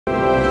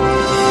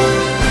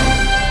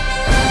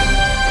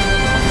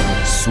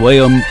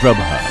Swayam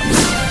Prabha.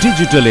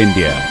 Digital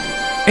India.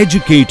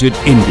 Educated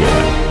India.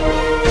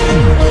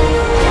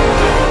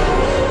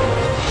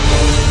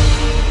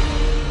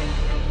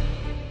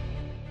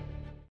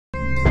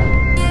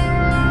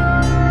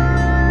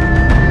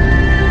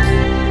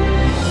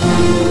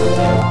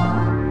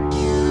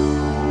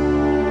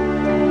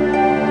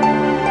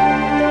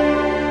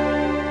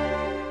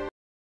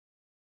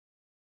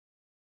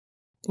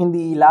 In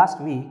the last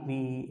week,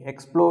 we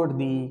explored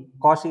the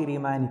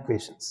Cauchy-Riemann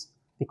equations.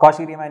 The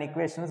Cauchy-Riemann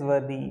equations were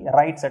the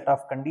right set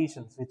of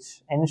conditions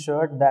which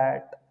ensured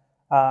that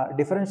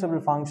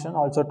differentiable function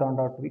also turned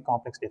out to be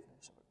complex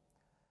differentiable.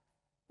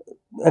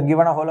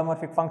 Given a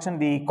holomorphic function,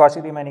 the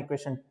Cauchy-Riemann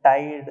equation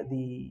tied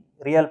the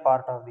real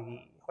part of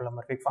the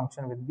holomorphic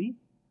function with the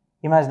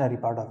imaginary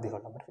part of the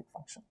holomorphic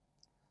function.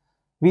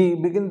 We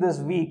begin this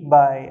week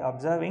by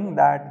observing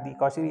that the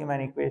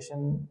Cauchy-Riemann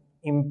equation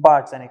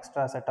imparts an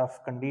extra set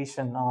of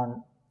condition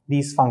on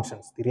these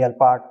functions, the real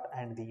part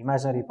and the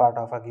imaginary part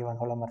of a given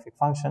holomorphic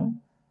function,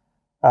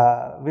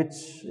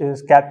 which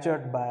is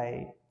captured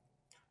by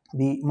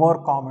the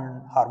more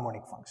common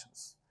harmonic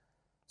functions.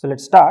 So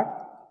let's start.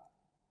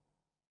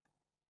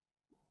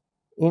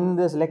 In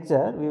this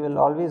lecture, we will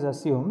always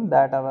assume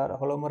that our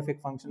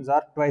holomorphic functions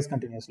are twice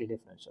continuously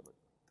differentiable.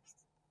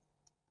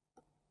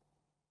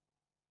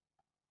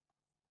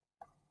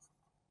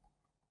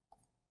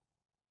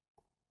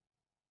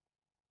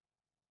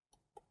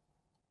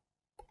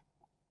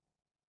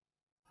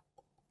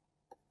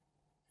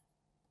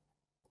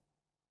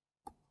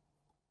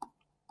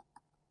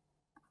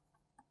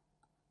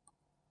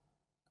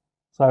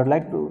 So I would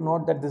like to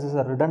note that this is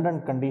a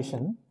redundant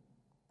condition.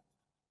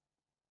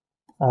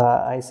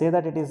 I say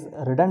that it is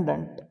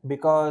redundant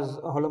because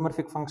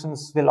holomorphic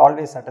functions will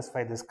always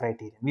satisfy this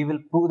criterion. We will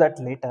prove that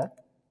later.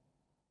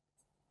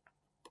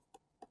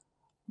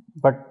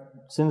 But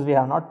since we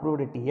have not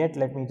proved it yet,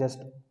 let me just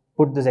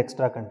put this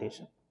extra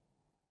condition.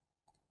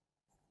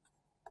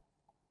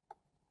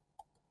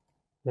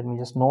 Let me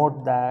just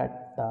note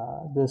that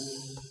this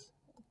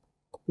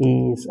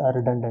is a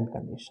redundant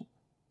condition.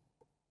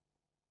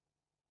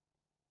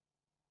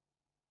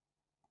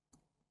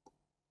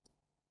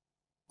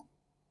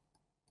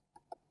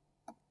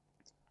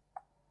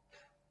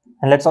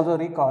 And let's also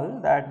recall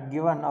that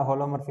given a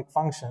holomorphic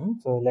function,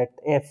 so let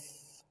f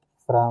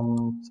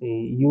from say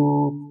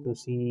u to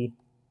c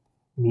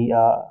be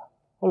a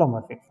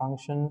holomorphic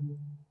function,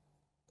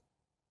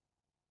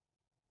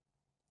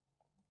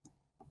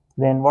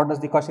 then what does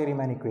the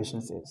Cauchy-Riemann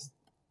equation say?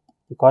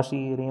 The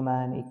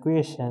Cauchy-Riemann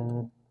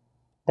equation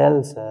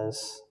tells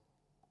us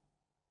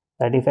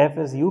that if f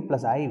is u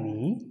plus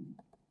iv,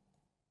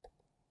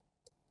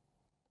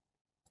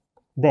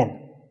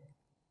 then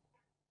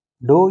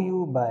dou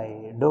u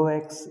by dou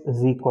x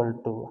is equal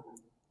to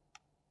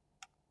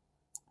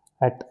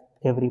at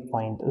every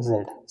point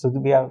z. So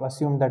we have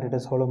assumed that it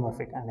is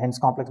holomorphic and hence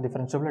complex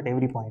differentiable at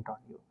every point on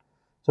u.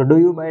 So dou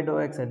u by dou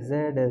x at z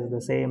is the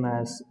same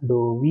as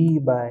dou v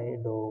by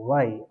dou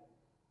y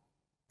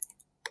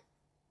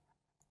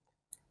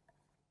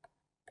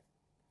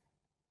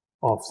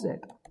of z,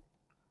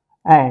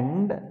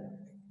 and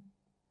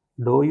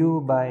dou u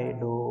by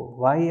dou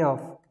y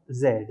of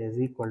z is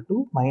equal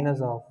to minus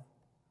of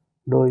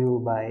dou u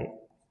by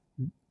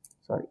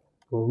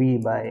dou v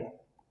by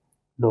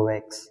dou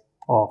x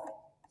of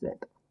z.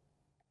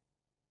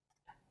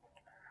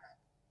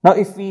 Now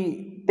if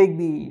we take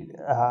the,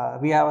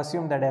 we have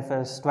assumed that f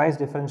is twice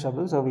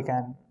differentiable, so we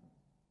can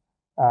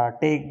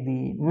take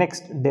the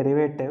next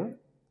derivative.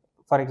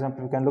 For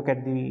example, we can look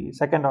at the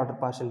second order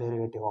partial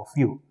derivative of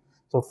u.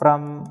 So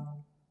from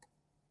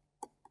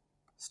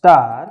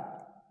star,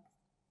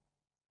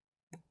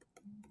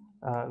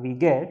 we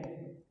get,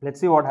 let's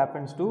see what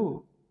happens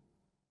to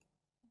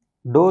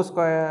dou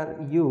square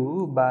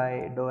u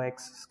by dou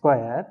x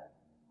square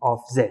of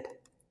z.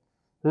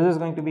 This is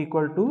going to be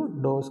equal to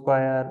dou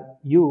square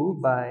u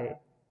by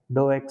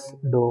dou x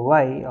dou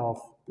y of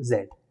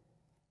z.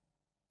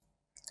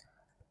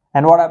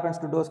 And what happens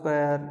to dou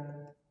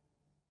square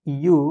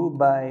u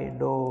by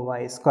dou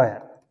y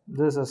square?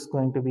 This is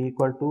going to be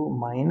equal to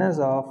minus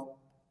of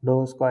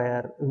dou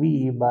square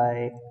v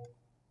by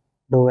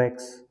dou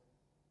x,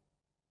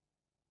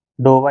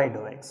 dou y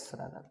dou x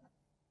rather,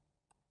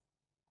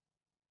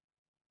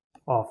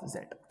 of z.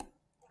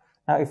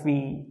 Now if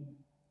we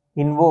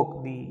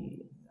invoke the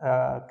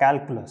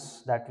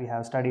calculus that we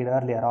have studied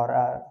earlier, or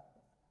a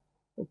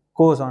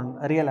course on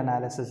real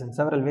analysis in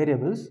several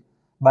variables,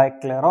 by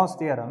Clairaut's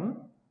theorem,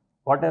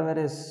 whatever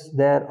is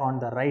there on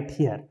the right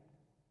here,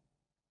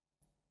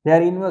 they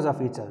are inverse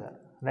of each other,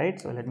 right?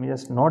 So let me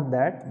just note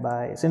that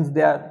by, since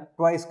they are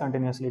twice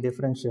continuously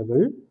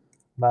differentiable,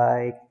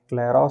 by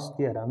Clairaut's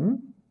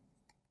theorem,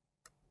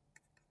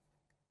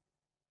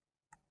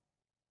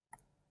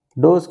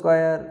 dou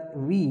square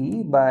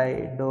v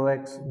by dou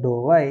x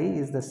dou y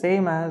is the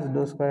same as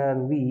dou square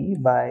v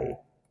by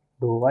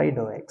dou y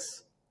dou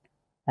x,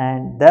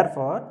 and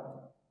therefore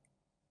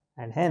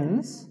and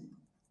hence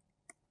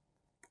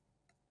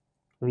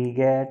we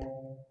get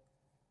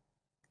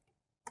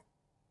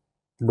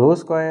dou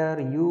square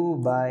u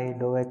by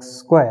dou x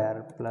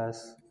square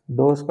plus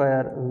dou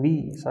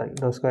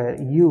square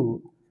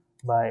u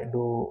by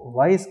dou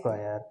y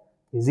square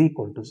is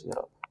equal to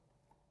 0.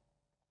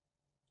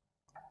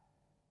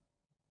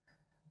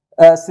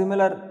 A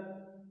similar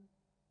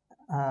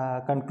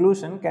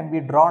conclusion can be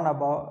drawn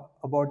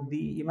about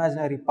the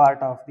imaginary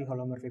part of the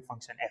holomorphic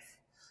function f.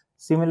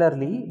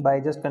 Similarly, by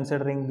just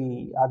considering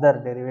the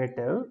other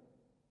derivative,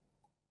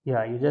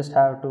 you just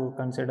have to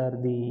consider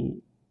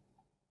the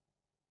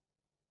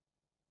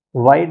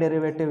y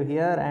derivative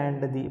here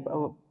and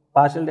the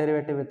partial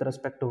derivative with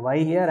respect to y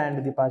here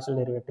and the partial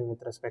derivative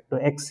with respect to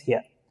x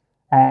here.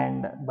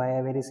 And by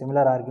a very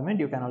similar argument,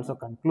 you can also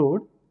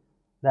conclude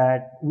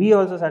that v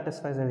also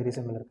satisfies a very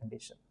similar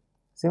condition.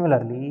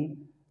 Similarly,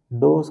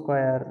 dou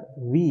square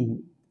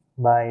v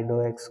by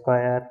dou x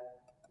square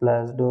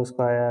plus dou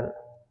square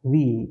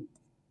v.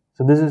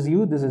 So this is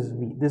u, this is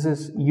v. This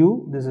is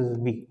u, this is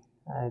v.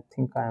 I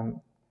think I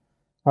am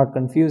not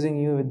confusing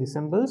you with the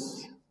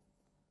symbols.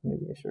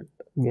 Maybe I should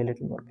be a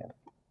little more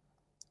careful.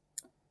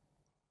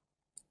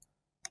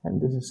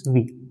 And this is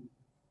v.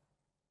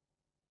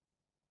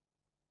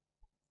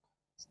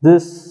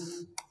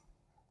 This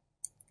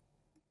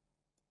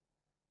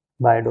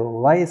by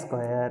dou y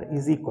square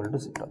is equal to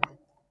 0.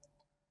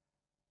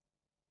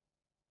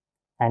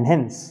 And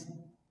hence,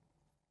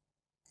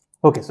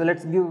 okay, so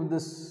let's give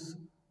this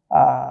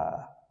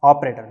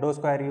operator dou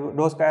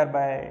square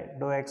by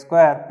dou x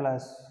square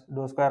plus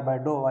dou square by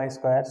dou y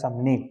square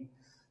some name.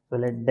 So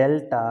let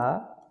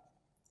delta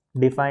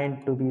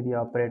defined to be the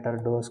operator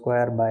dou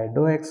square by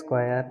dou x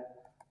square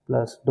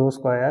plus dou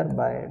square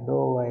by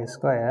dou y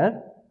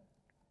square.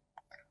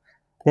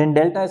 Then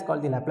delta is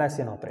called the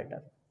Laplacian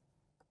operator.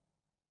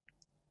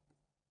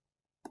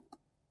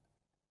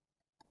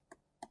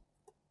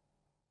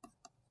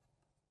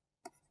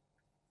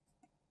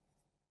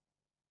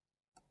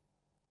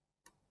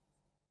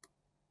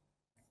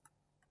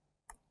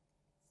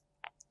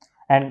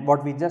 And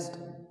what we just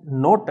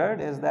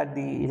noted is that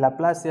the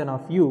Laplacian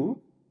of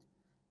u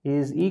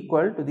is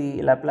equal to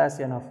the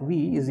Laplacian of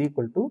v is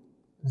equal to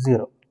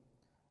 0.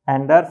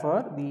 And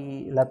therefore,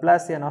 the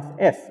Laplacian of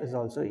f is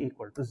also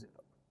equal to 0.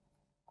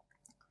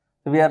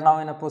 So we are now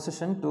in a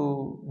position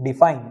to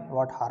define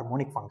what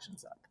harmonic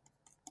functions are.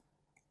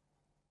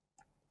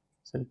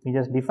 So let me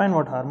just define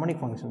what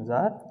harmonic functions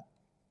are.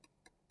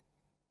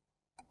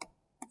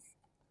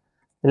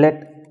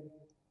 Let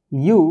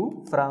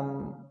u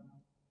from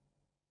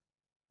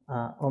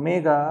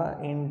omega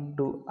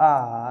into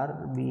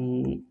r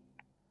be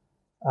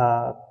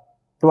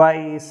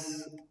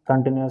twice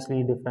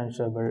continuously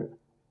differentiable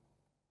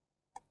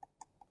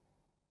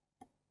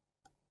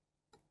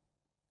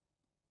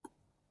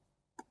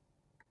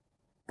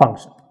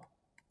function.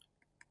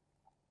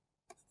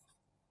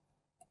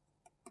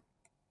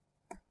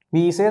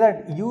 We say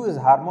that u is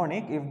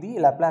harmonic if the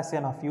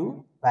Laplacian of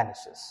u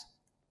vanishes.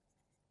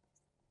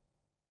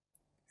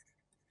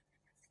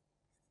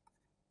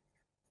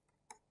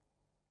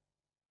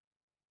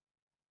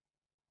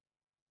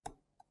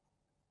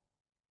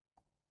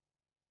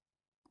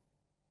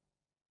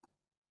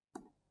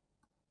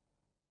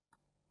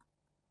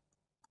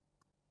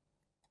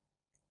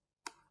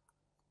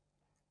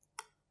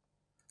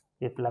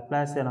 If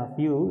Laplacian of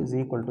u is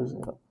equal to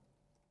 0.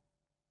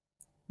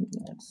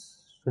 That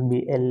should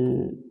be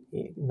L,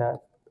 the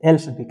L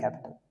should be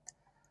capital.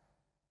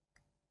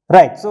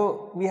 Right,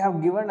 so we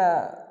have given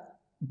a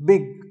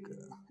big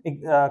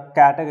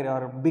category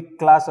or a big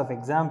class of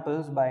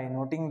examples by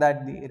noting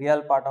that the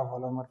real part of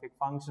holomorphic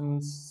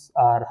functions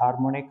are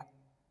harmonic,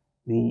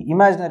 the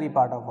imaginary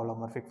part of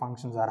holomorphic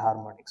functions are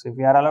harmonic. So if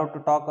we are allowed to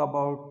talk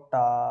about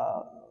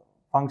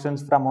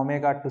functions from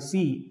omega to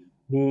c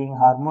being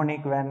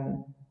harmonic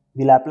when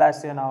the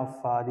Laplacian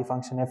of the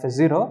function f is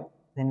 0,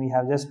 then we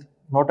have just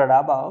noted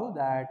above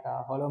that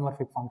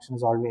holomorphic function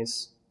is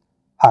always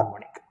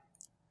harmonic.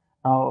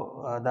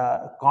 Now,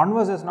 the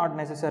converse is not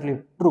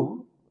necessarily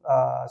true.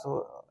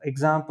 So,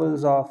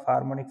 examples of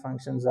harmonic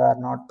functions are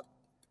not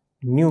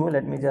new.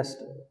 Let me just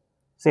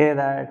say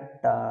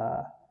that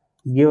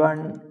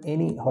given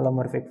any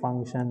holomorphic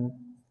function,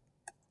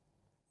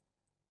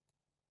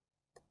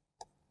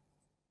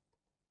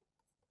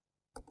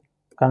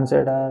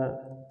 consider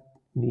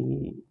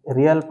the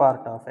real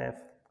part of f,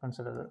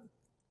 consider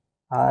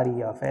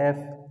Re of f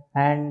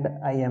and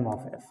Im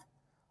of f.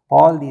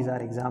 All these are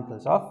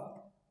examples of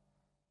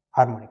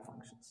harmonic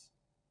functions.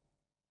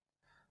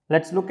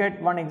 Let's look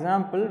at one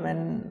example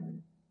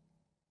when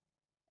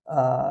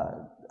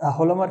a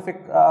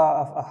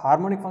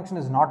harmonic function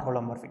is not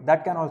holomorphic.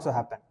 That can also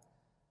happen.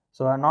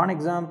 So a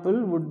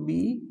non-example would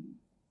be,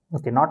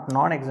 okay, not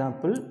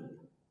non-example,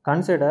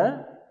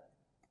 consider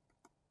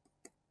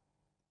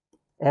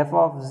f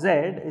of z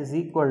is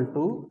equal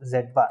to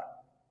z bar.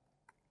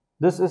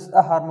 This is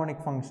a harmonic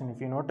function. If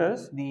you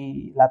notice,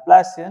 the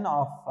Laplacian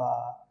of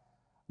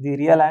the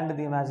real and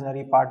the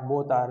imaginary part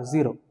both are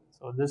 0.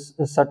 So this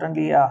is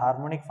certainly a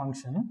harmonic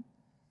function.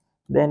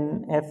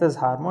 Then f is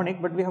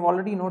harmonic, but we have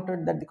already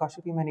noted that the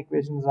Cauchy-Riemann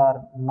equations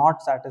are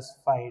not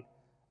satisfied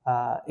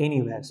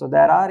anywhere. So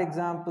there are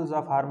examples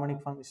of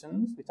harmonic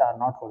functions which are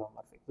not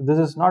holomorphic. So this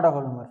is not a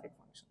holomorphic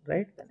function,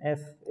 right? Then f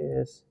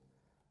is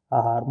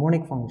a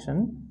harmonic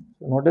function.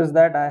 So notice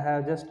that I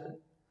have just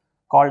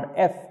called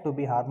f to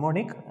be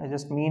harmonic. I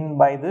just mean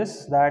by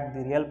this that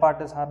the real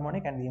part is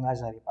harmonic and the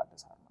imaginary part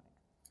is harmonic.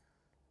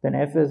 Then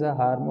f is a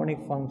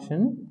harmonic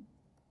function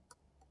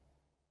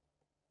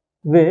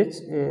which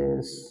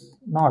is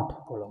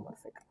not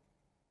holomorphic.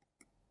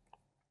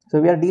 So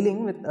we are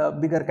dealing with a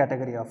bigger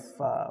category of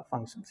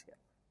functions here.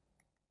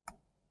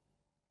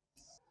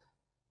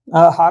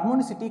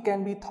 Harmonicity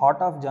can be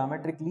thought of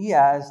geometrically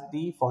as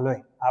the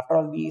following. After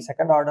all, the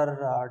second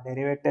order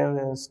derivative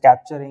is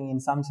capturing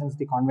in some sense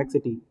the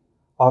convexity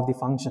of the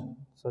function.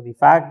 So the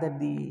fact that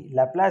the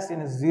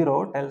Laplacian is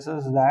 0 tells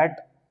us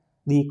that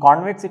the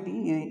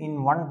convexity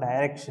in one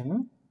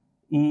direction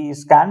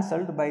is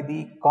cancelled by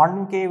the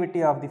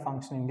concavity of the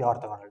function in the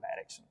orthogonal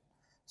direction.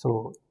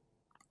 So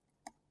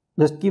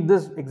just keep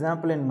this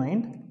example in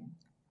mind.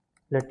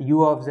 Let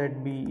u of z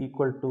be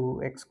equal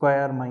to x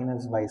square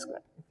minus y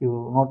square. If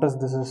you notice,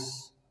 this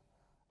is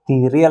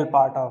the real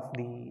part of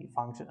the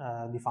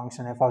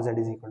function f of z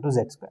is equal to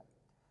z square,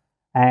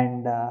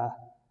 and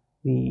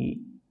the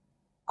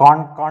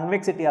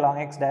convexity along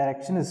x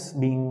direction is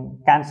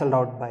being cancelled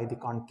out by the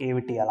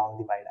concavity along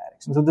the y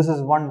direction. So this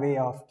is one way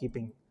of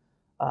keeping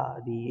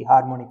the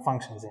harmonic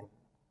functions in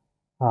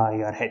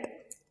your head.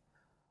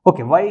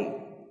 Okay,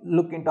 why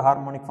look into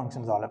harmonic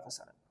functions all of a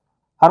sudden?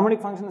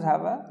 Harmonic functions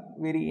have a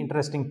very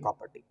interesting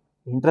property.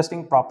 The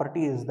interesting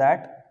property is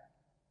that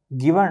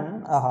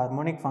given a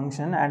harmonic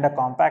function and a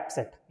compact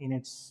set in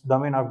its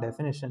domain of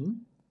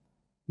definition,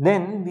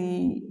 then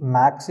the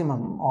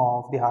maximum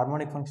of the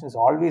harmonic function is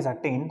always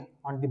attained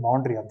on the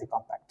boundary of the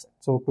compact set.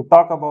 So to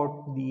talk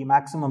about the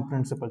maximum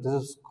principle, this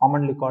is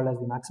commonly called as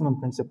the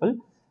maximum principle.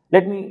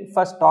 Let me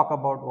first talk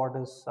about what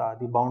is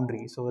the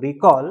boundary. So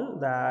recall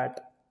that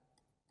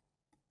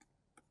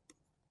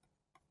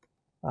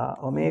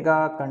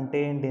omega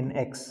contained in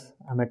X,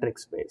 a metric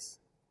space,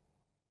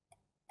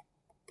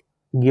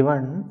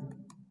 given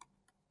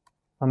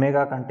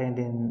omega contained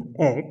in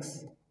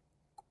X,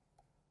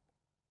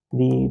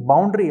 the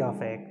boundary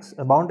of X,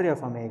 a boundary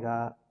of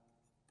omega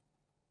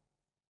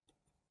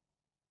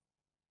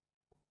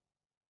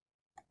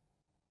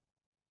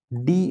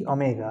d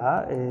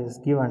omega is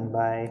given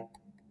by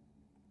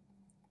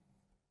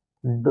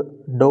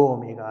dou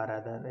omega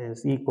rather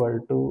is equal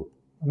to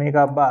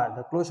omega bar,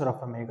 the closure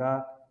of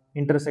omega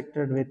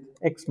intersected with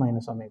x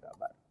minus omega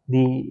bar,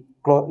 the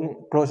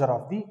closure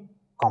of the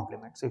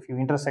complement. So if you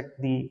intersect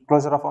the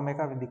closure of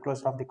omega with the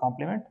closure of the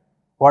complement,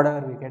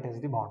 whatever we get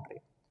is the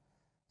boundary.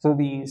 So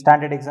the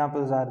standard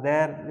examples are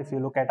there. If you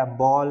look at a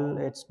ball,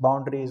 its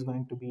boundary is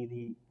going to be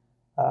the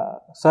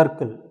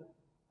circle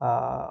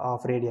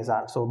of radius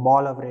r. So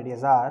ball of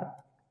radius r,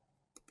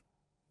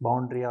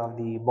 boundary of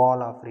the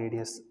ball of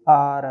radius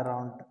r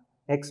around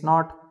x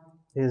naught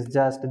is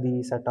just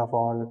the set of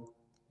all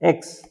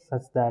x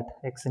such that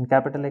x in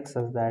capital X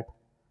such that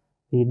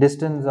the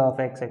distance of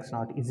x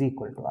naught is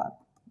equal to r.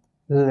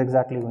 This is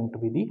exactly going to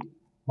be the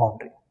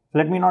boundary.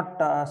 Let me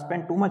not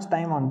spend too much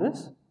time on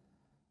this.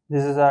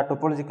 This is a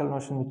topological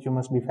notion which you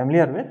must be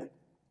familiar with.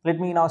 Let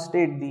me now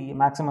state the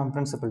maximum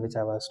principle which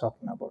I was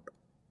talking about.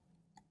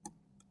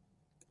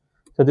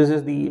 So this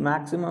is the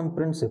maximum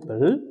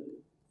principle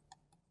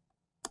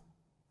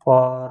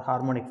for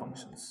harmonic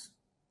functions.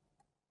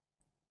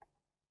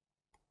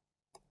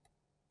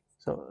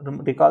 So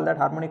recall that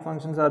harmonic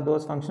functions are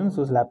those functions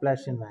whose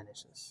Laplacian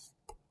vanishes.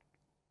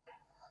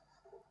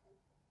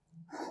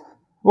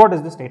 What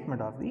is the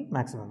statement of the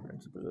maximum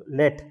principle?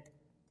 Let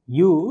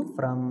u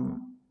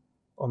from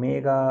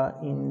omega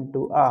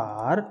into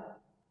r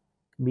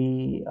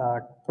be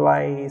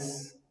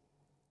twice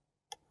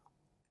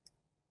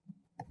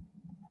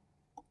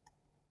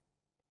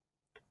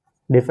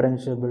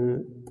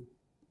differentiable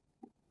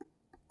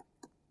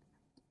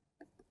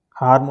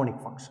harmonic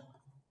function.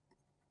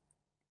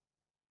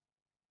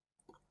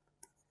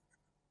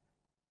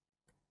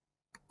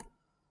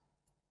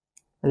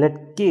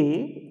 Let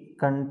k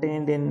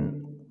contained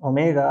in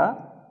omega,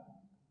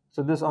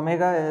 so this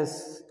omega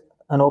is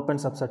an open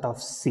subset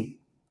of C.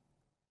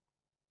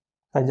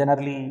 I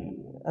generally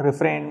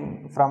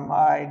refrain from,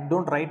 I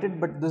don't write it,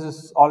 but this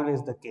is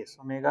always the case.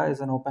 Omega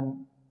is an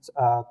open,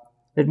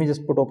 let me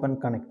just put open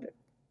connected.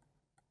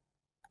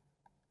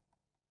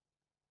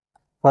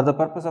 For the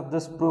purpose of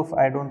this proof,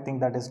 I don't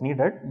think that is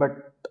needed, but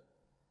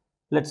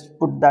let's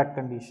put that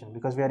condition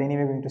because we are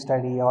anyway going to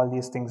study all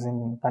these things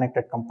in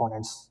connected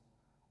components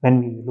when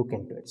we look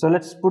into it. So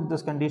let's put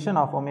this condition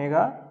of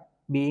omega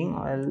being,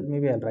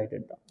 maybe I'll write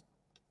it down.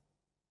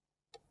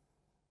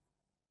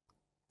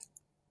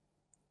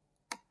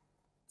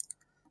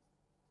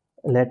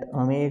 Let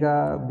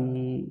omega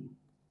be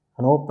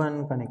an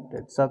open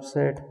connected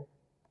subset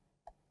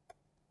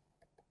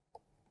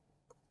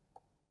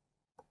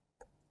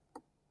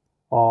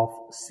of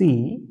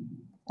C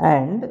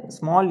and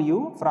small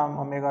u from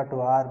omega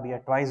to r be a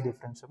twice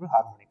differentiable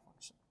harmonic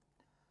function.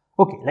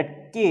 Okay,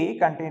 let k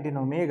contained in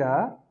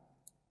omega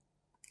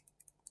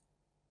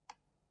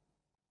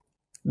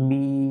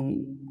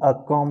be a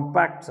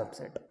compact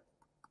subset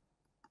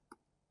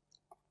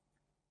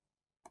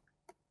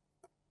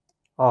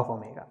of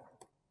omega.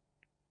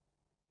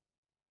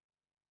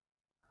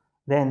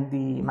 Then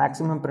the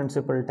maximum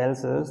principle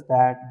tells us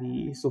that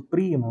the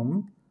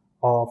supremum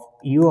of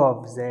u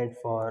of z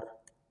for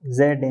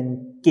z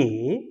in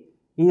k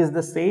is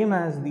the same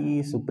as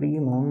the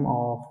supremum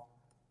of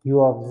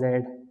u of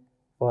z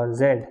for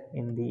z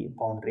in the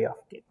boundary of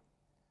k.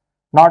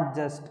 Not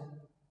just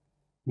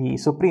the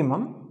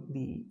supremum,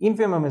 the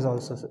infimum is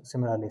also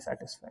similarly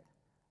satisfied.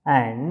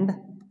 And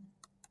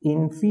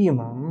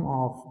infimum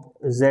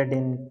of z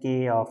in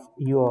k of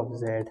u of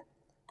z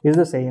is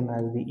the same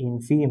as the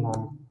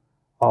infimum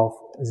of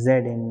z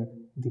in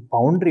the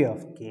boundary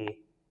of k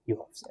u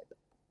of z.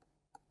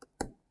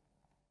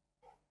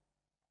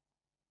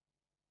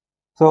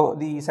 So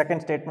the second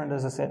statement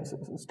is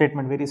a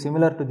statement very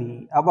similar to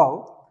the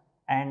above,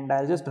 and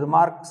I'll just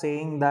remark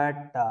saying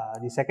that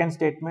the second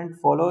statement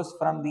follows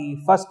from the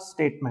first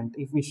statement.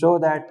 If we show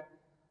that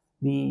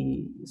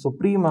the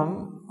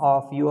supremum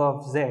of u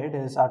of z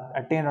is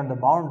attained on the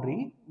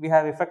boundary, we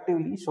have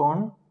effectively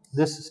shown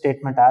this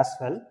statement as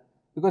well,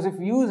 because if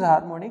u is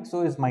harmonic,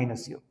 so is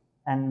minus u,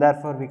 and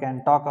therefore we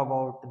can talk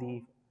about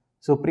the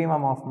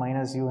supremum of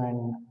minus u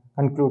and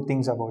conclude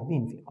things about the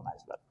infimum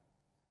as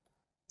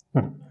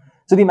well.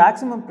 So the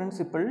maximum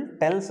principle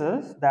tells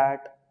us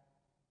that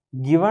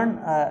given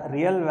a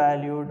real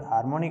valued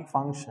harmonic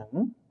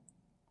function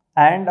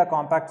and a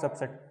compact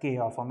subset k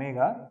of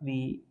omega,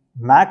 the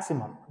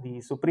maximum, the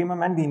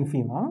supremum and the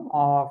infimum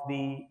of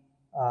the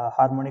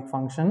harmonic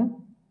function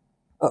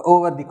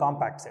over the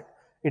compact set,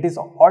 it is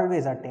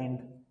always attained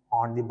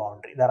on the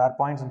boundary. There are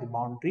points on the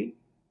boundary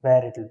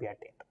where it will be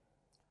attained.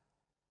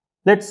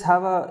 Let's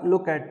have a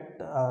look at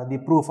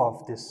the proof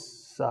of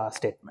this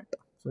statement.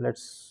 So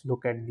let's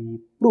look at the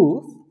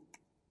proof.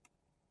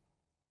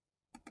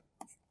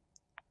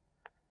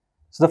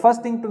 So the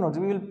first thing to note,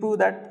 we will prove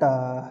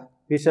that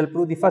we shall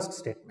prove the first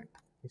statement.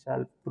 We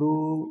shall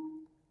prove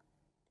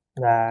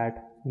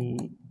that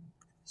the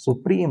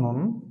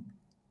supremum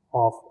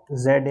of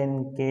z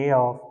in k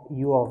of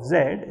u of z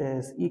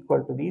is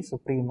equal to the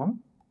supremum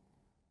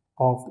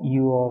of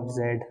u of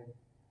z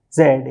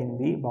in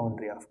the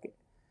boundary of k.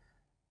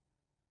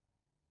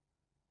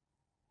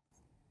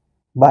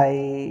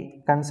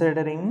 By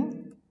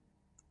considering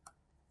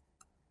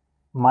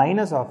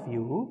minus of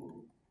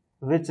u,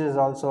 which is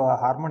also a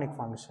harmonic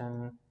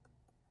function,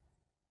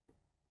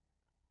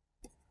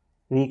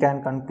 we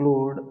can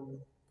conclude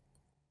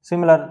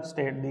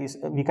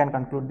we can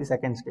conclude the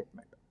second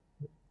statement.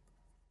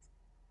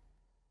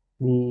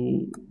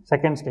 The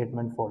second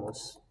statement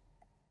follows.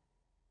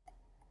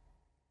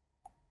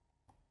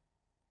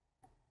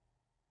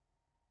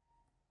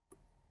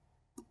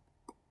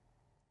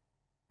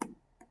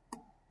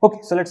 Okay,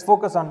 so let's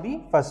focus on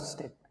the first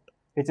statement,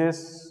 which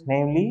is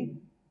namely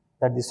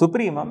that the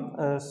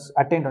supremum is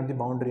attained on the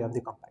boundary of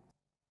the compact.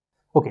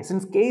 Okay,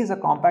 since K is a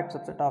compact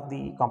subset of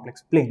the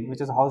complex plane,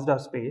 which is a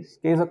Hausdorff space,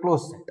 K is a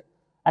closed set,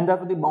 and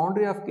therefore the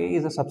boundary of K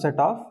is a subset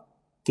of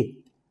K.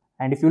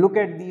 And if you look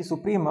at the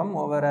supremum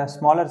over a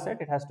smaller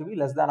set, it has to be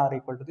less than or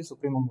equal to the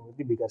supremum over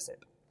the bigger set.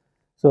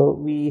 So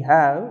we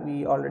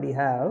already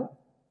have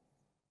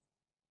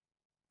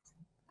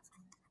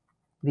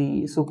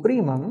the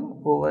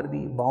supremum over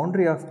the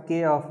boundary of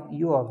K of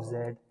u of z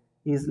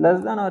is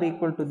less than or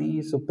equal to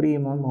the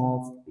supremum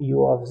of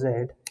u of z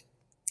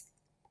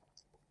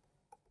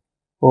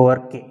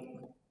over K,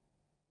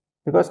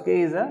 because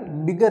K is a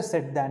bigger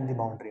set than the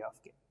boundary of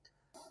K.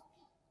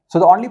 So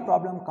the only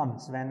problem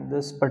comes when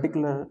this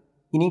particular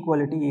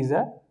inequality is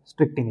a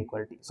strict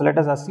inequality. So let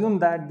us assume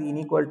that the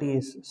inequality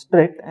is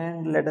strict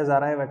and let us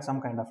arrive at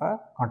some kind of a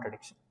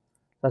contradiction.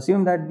 So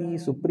assume that the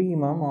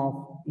supremum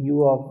of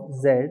u of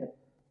z,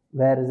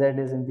 where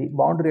z is in the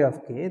boundary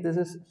of K, this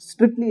is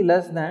strictly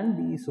less than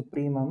the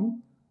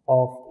supremum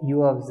of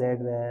u of z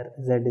where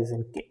z is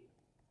in K.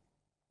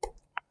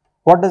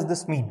 What does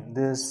this mean?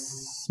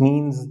 This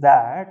means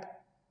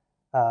that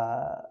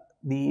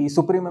the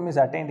supremum is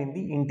attained in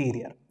the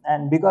interior,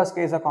 and because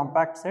K is a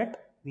compact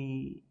set,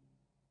 the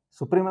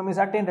supremum is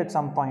attained at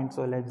some point.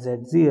 So let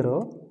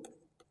z0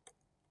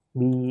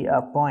 be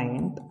a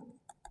point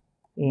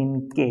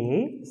in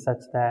K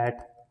such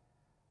that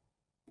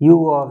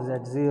u of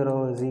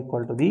z0 is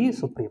equal to the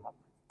supremum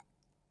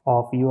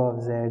of u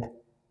of z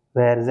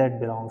where z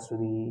belongs to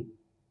the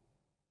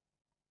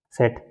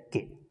set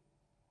K.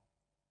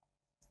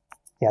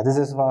 Yeah, this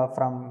is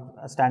from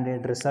a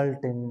standard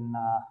result in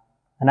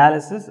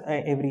analysis.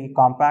 Every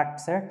compact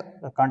set,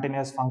 a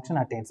continuous function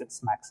attains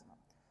its maximum.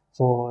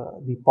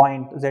 So the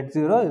point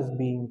z0 is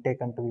being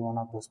taken to be one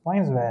of those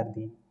points where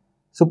the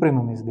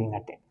supremum is being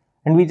attained.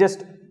 And we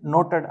just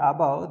noted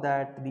above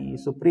that the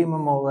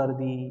supremum over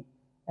the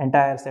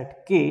entire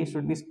set K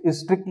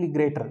is strictly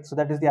greater. So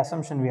that is the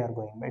assumption we are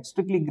going by. It's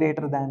strictly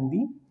greater than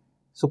the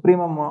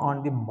supremum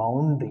on the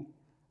boundary,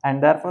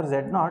 and therefore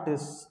z0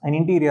 is an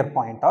interior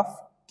point of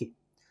K.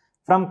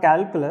 From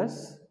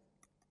calculus,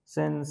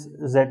 since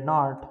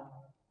z0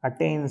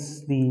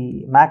 attains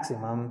the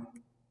maximum,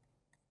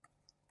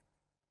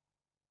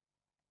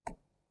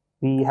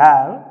 we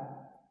have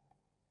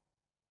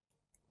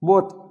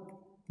both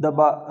the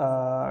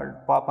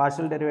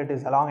partial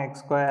derivatives along x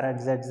square at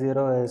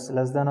z0 is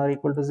less than or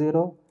equal to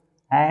 0,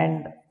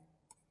 and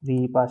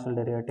the partial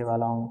derivative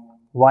along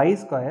y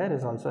square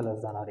is also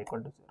less than or equal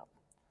to 0.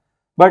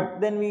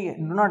 But then we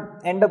do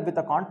not end up with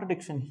a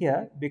contradiction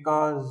here,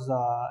 because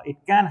it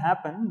can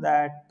happen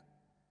that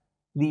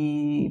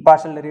the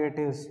partial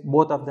derivatives,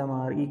 both of them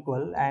are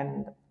equal,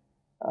 and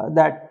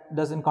that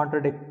doesn't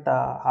contradict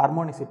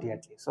harmonicity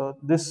at least. So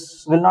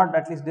this will not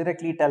at least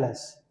directly tell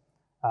us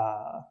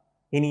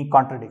any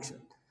contradiction.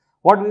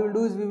 What we will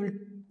do is we will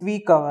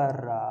tweak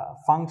our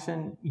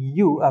function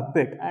u a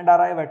bit and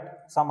arrive at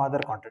some other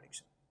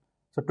contradiction.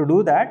 So to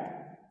do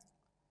that,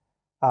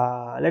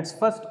 let's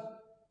first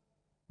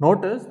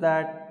notice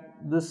that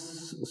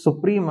this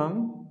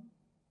supremum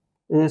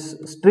is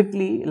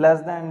strictly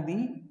less than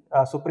the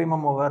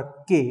supremum over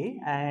k,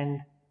 and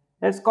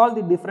let's call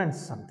the difference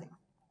something.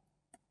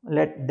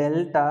 Let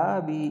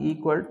delta be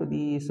equal to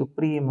the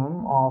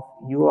supremum of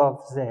u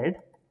of z,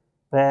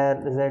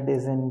 where z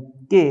is in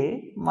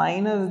k,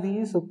 minus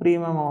the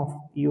supremum of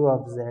u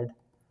of z,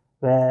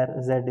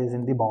 where z is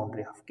in the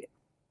boundary of k.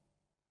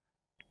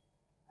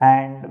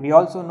 And we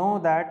also know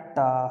that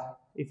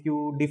if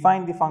you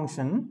define the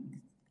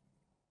function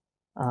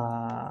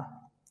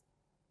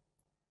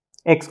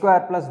x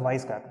square plus y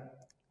square,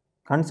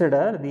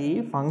 consider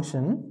the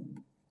function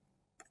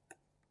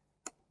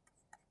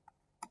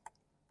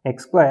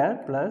x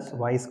square plus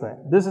y square.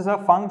 This is a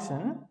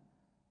function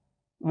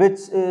which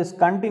is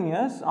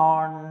continuous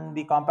on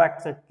the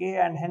compact set K,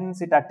 and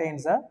hence it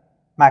attains a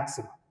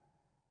maximum.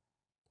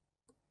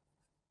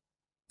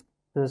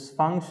 This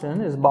function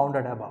is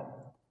bounded above.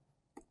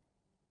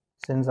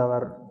 Since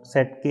our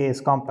set K is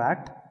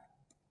compact,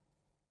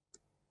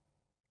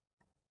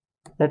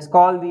 let's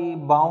call the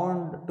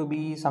bound to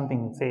be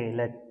something, say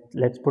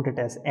let's put it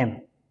as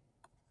m.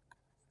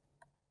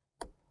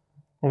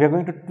 We are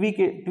going to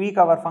tweak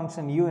our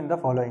function u in the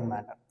following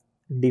manner.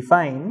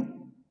 Define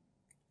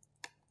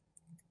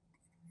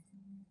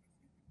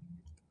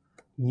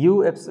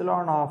u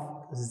epsilon of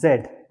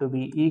z to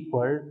be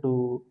equal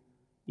to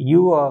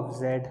u of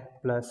z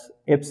plus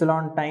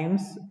epsilon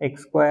times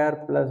x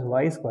square plus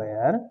y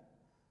square,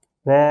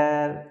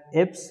 where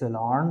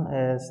epsilon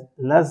is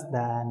less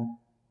than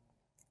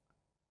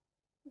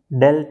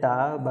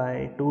delta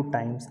by 2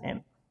 times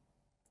m.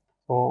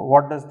 So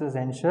what does this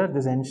ensure?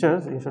 This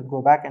ensures, you should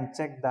go back and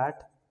check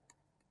that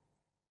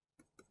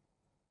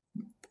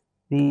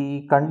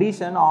the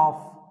condition of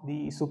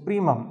the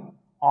supremum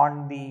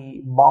on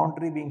the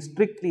boundary being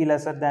strictly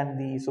lesser than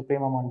the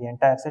supremum on the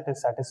entire set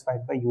is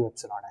satisfied by u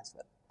epsilon as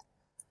well.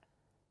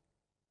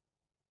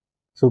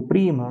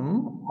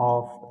 Supremum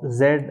of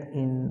z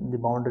in the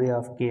boundary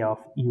of k of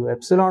u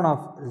epsilon of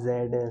z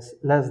is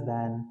less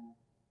than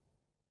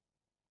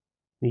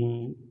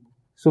the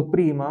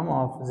supremum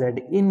of z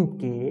in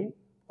k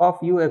of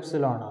u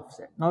epsilon of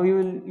z. Now we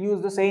will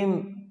use the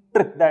same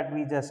trick that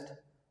we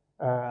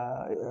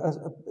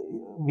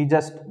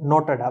just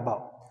noted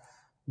above.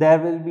 There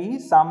will be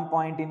some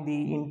point in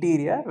the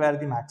interior where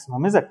the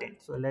maximum is attained.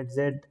 So let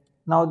z,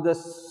 now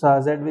this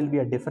z will be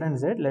a different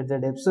z, let z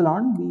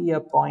epsilon be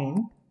a point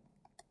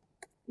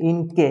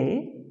in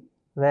k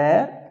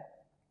where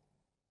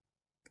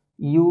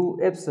u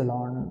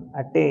epsilon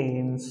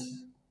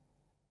attains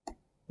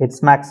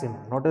its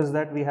maximum. Notice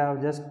that we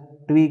have just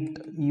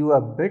tweaked u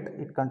a bit.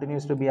 It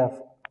continues to be a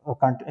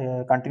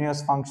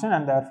continuous function,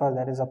 and therefore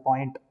there is a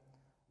point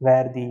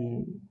where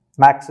the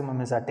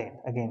maximum is attained.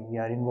 Again, we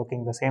are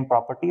invoking the same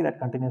property that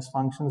continuous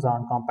functions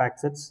on compact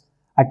sets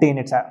attain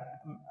its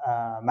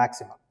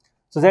maximum.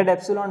 So z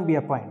epsilon be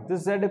a point.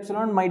 This z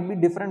epsilon might be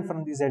different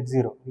from the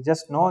z0. We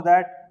just know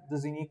that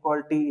this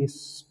inequality is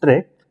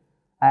strict,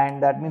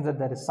 and that means that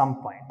there is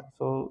some point.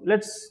 So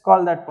let's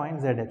call that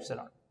point z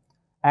epsilon.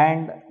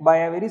 And by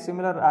a very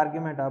similar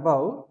argument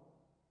above,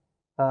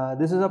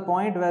 this is a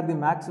point where the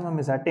maximum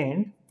is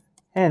attained.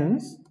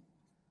 Hence,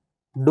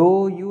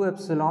 dou u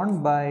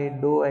epsilon by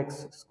dou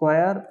x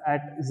square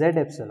at z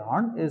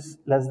epsilon is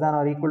less than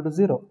or equal to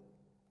 0,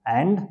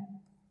 and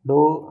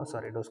dou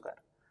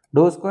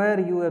square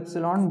u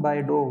epsilon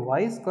by dou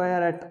y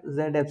square at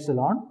z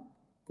epsilon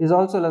is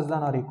also less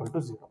than or equal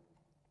to 0.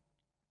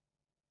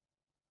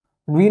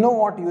 We know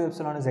what u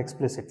epsilon is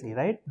explicitly,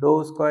 right?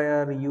 Dou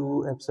square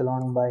u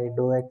epsilon by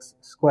dou x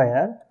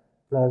square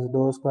plus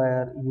dou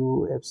square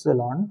u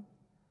epsilon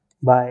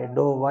by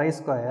dou y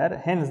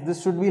square. Hence,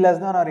 this should be less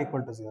than or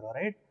equal to 0,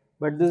 right?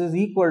 But this is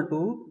equal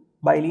to,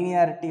 by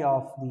linearity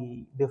of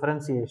the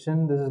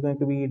differentiation, this is going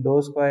to be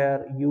dou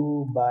square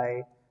u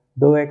by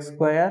dou x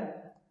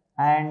square,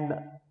 and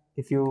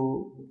if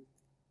you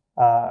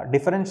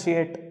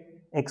differentiate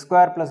x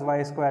square plus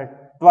y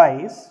square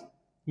twice,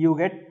 you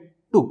get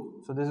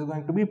 2. So this is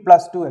going to be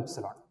plus 2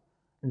 epsilon.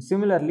 And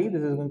similarly,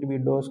 this is going to be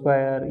dou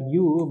square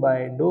u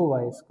by dou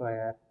y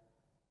square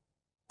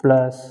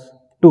plus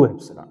 2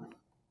 epsilon.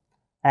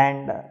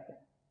 And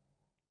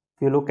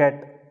if you look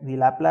at the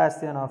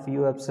Laplacian of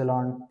u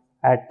epsilon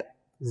at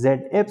z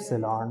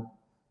epsilon,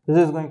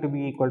 this is going to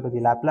be equal to the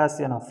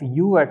Laplacian of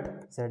u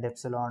at z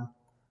epsilon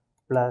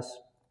plus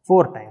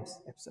 4 times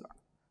epsilon.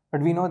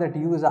 But we know that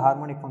u is a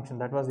harmonic function.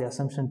 That was the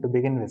assumption to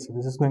begin with. So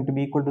this is going to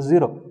be equal to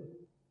 0.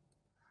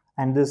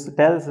 And this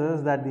tells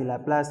us that the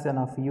Laplacian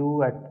of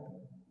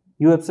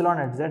u epsilon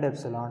at z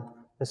epsilon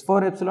is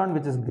 4 epsilon,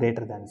 which is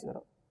greater than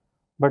 0.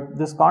 But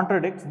this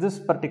contradicts this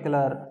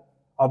particular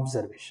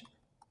observation,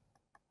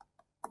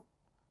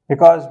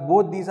 because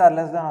both these are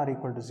less than or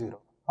equal to 0.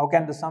 How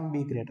can the sum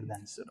be greater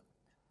than 0?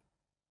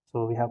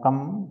 So we have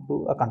come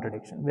to a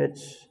contradiction which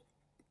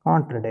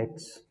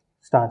contradicts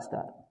star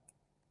star.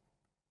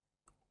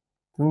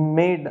 We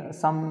made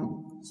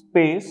some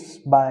space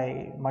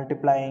by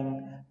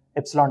multiplying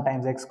epsilon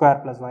times x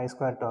square plus y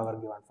square to our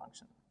given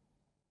function.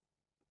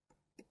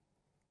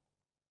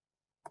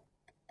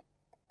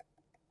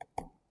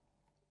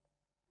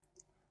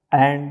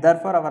 And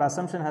therefore our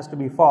assumption has to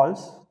be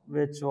false,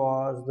 which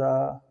was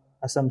the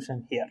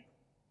assumption here.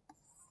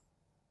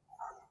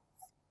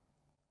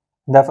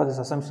 Therefore this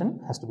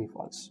assumption has to be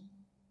false.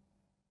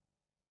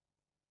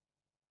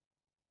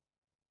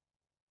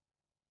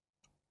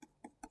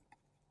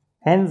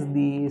 Hence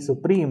the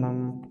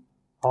supremum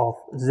of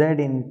z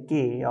in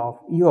k of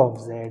u of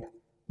z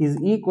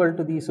is equal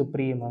to the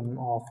supremum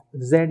of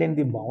z in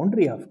the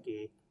boundary of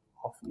k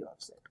of u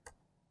of z.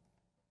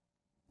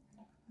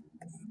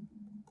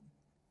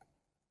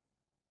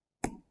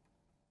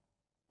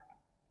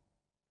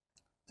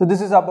 So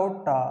this is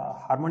about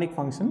harmonic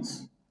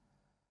functions,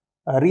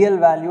 real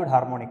valued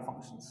harmonic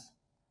functions.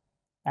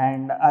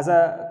 And as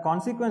a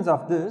consequence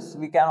of this,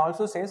 we can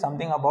also say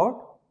something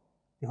about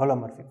the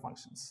holomorphic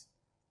functions.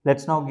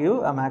 Let's now give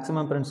a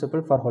maximum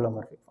principle for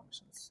holomorphic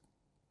functions.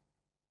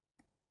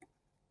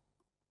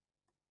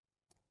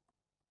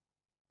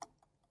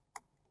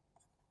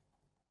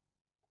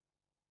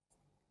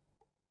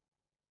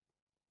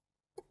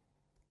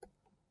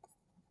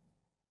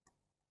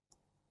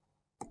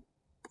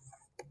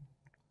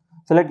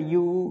 So let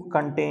u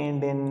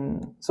contained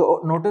in,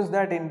 so notice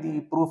that in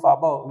the proof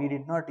above, we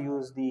did not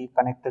use the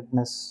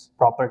connectedness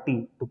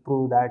property to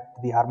prove that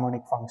the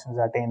harmonic functions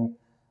attain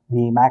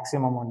the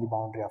maximum on the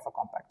boundary of a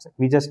compact set.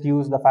 We just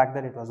used the fact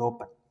that it was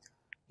open.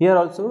 Here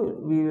also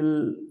we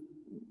will,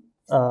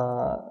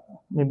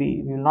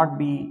 maybe we will not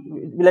be,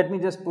 let me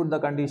just put the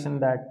condition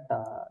that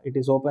it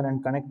is open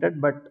and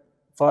connected, but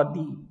for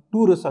the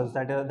two results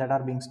that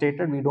are being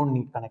stated, we don't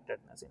need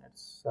connectedness in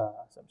its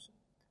assumption.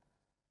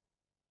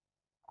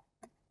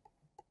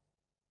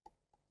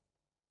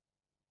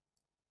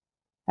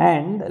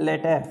 And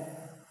let f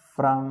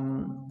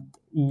from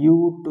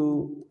u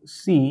to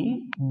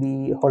c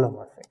be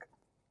holomorphic.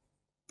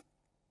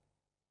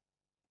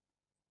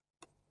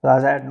 So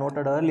as I had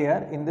noted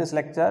earlier, in this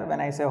lecture, when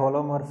I say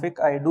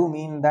holomorphic, I do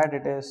mean that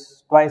it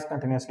is twice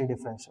continuously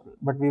differentiable.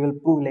 But we will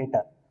prove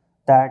later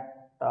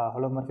that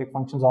holomorphic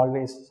functions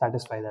always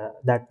satisfy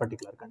that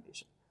particular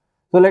condition.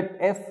 So let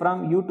f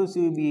from u to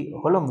c be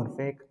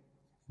holomorphic,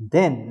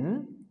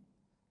 then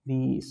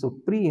the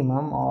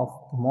supremum of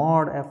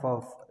mod f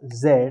of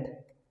z,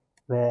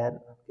 where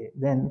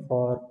then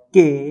for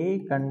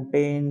k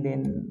contained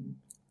in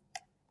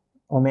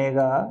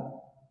omega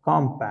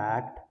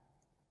compact,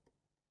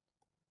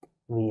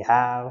 we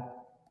have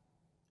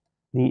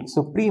the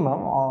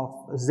supremum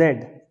of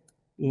z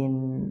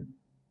in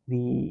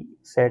the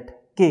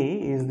set k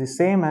is the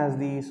same as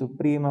the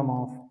supremum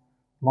of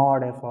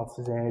mod f of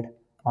z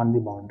on the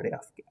boundary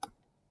of k.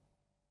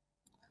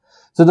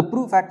 So the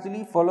proof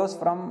actually follows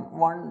from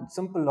one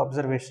simple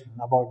observation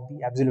about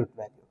the absolute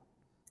value.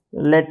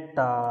 Let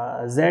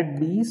z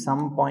be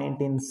some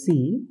point in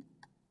C,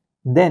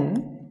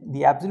 then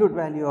the absolute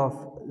value of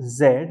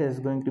z is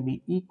going to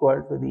be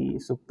equal to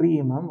the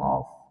supremum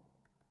of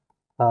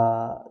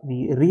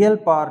the real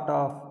part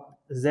of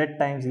z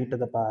times e to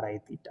the power I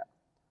theta,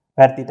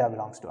 where theta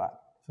belongs to R.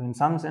 So in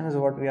some sense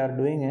what we are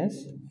doing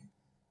is,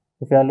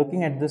 if you are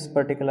looking at this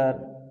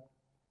particular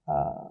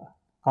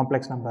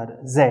complex number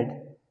z,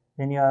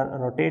 then you are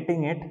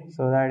rotating it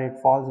so that it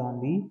falls on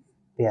the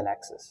real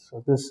axis.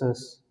 So this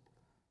is,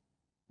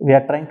 we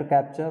are trying to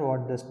capture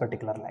what this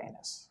particular line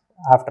is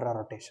after a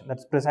rotation.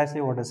 That's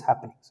precisely what is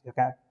happening. So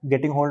you're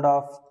getting hold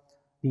of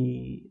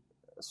the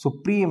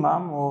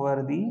supremum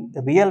over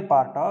the real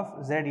part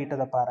of z e to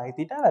the power I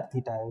theta, where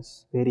theta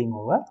is varying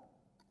over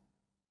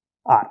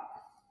R.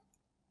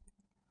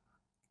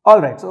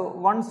 Alright, so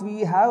once we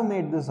have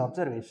made this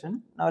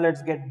observation, now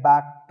let's get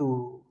back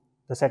to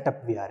the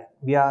setup we are in.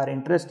 We are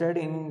interested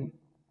in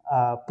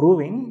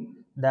proving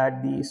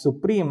that the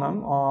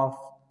supremum of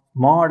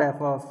mod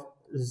f of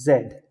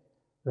z,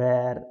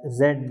 where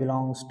z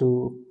belongs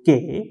to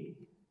k,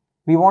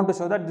 we want to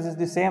show that this is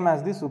the same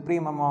as the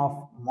supremum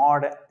of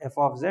mod f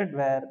of z,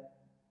 where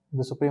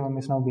the supremum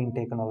is now being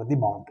taken over the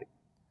boundary.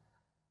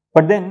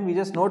 But then we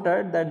just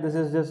noted that this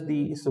is just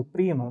the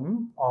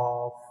supremum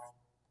of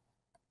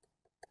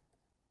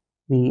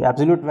the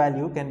absolute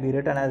value can be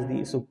written as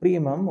the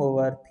supremum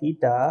over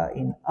theta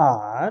in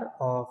R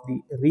of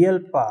the real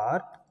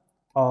part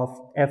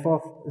of f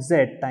of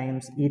z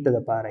times e to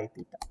the power I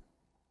theta.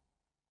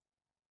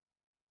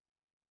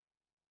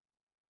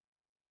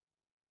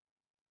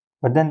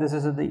 But then this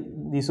is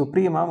the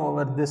supremum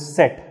over this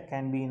set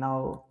can be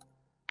now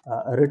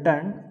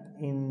written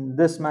in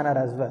this manner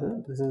as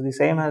well. This is the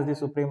same as the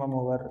supremum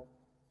over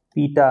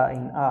theta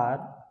in R,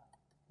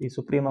 the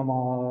supremum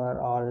over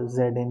all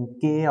z in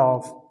k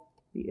of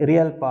the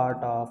real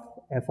part of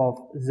f of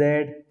z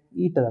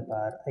e to the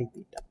power I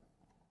theta.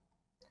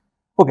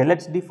 Okay,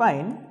 let's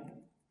define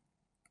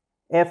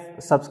f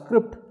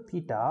subscript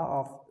theta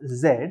of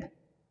z.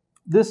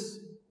 This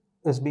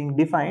is being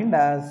defined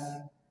as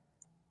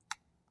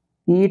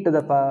e to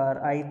the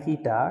power I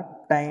theta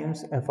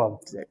times f of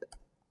z.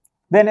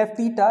 Then f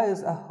theta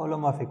is a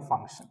holomorphic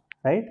function,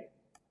 right?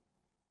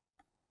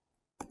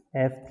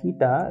 F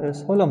theta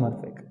is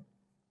holomorphic.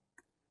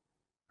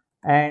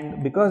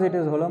 And because it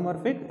is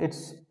holomorphic,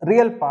 its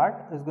real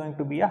part is going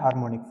to be a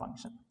harmonic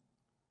function.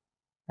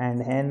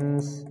 And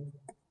hence,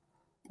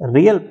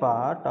 real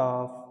part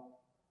of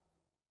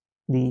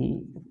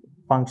the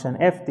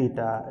function f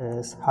theta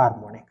is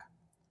harmonic.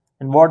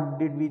 And what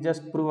did we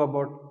just prove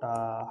about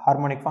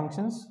harmonic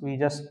functions? We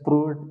just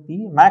proved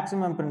the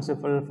maximum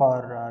principle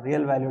for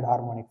real valued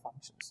harmonic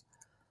functions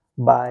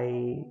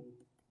by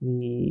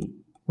the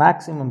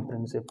maximum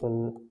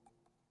principle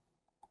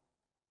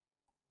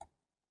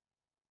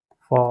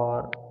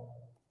for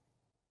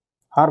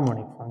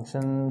harmonic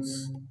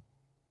functions.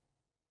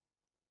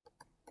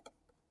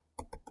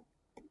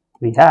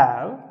 We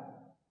have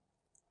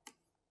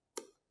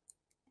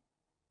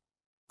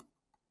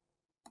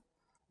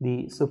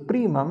the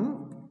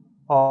supremum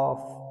of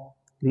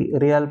the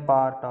real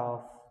part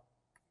of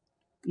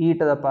e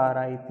to the power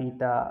I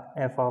theta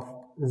f of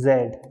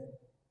z,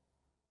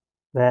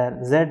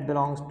 where z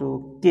belongs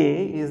to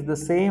k, is the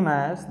same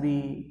as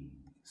the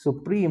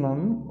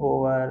supremum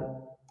over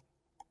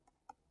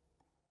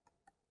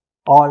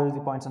all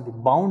the points on the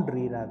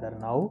boundary rather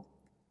now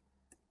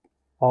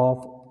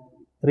of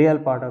real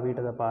part of e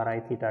to the power I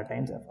theta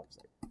times f of z.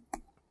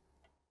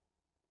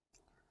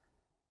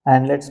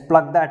 And let's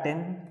plug that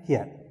in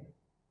here.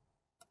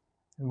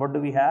 And what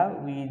do we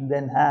have? We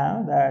then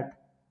have that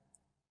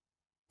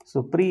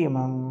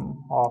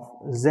supremum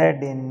of z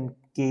in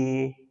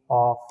k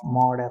of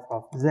mod f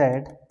of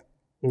z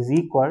is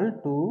equal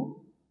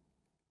to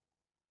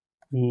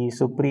the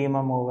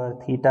supremum over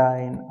theta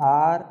in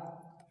r,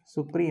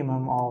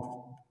 supremum of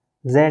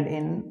z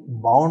in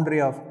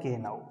boundary of k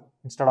now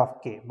instead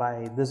of k.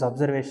 By this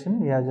observation,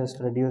 we have just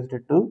reduced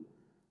it to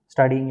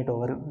studying it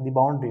over the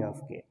boundary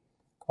of k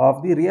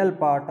of the real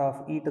part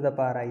of e to the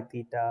power I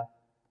theta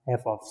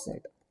f of z.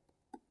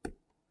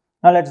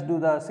 Now let's do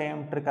the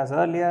same trick as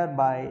earlier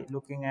by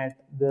looking at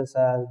this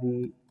as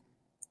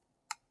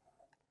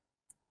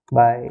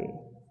by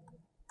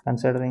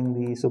considering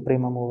the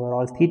supremum over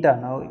all theta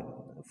now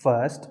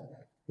first.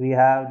 We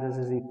have this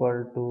is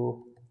equal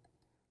to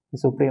the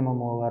supremum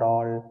over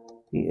all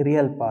the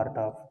real part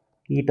of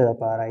e to the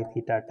power I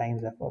theta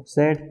times f of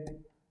z,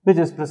 which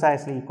is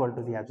precisely equal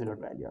to the absolute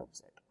value of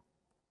z.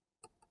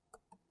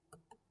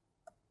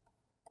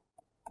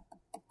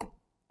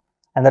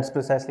 And that's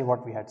precisely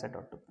what we had set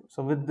out to do.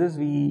 So with this,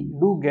 we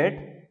do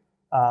get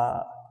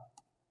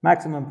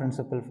maximum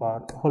principle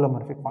for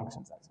holomorphic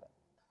functions as well.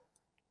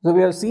 So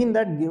we have seen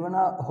that given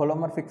a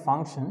holomorphic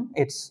function,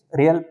 its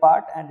real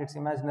part and its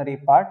imaginary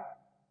part,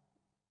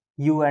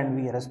 u and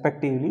v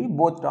respectively,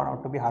 both turn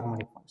out to be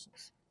harmonic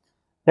functions.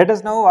 Let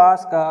us now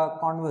ask a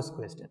converse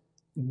question.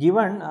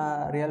 Given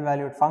a real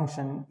valued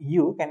function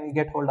u, can we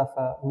get hold of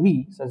a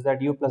v such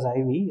that u plus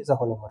iv is a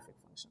holomorphic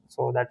function?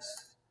 So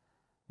that's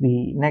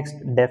the next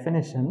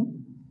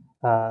definition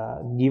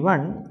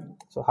given.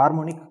 So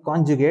harmonic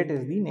conjugate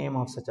is the name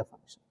of such a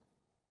function.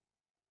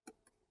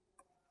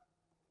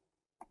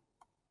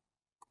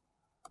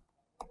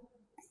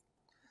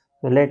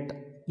 So let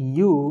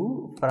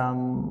u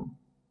from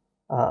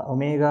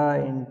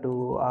omega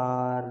into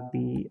r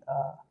be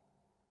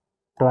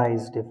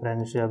twice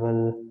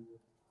differentiable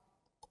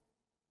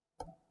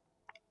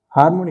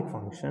harmonic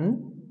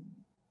function.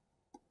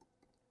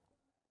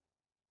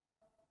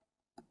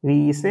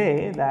 We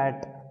say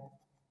that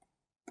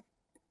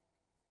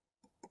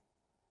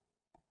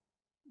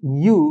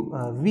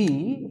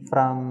v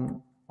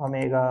from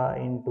omega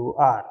into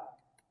r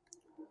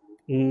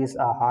is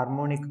a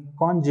harmonic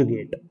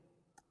conjugate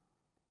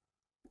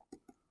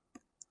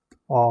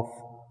of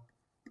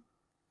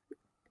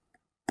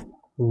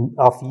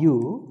u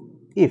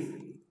if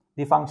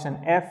the function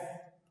f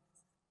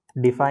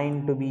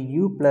defined to be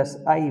u plus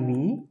iv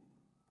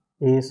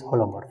is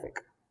holomorphic.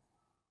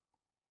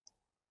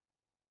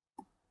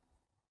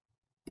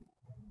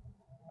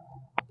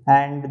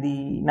 And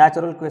the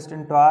natural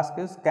question to ask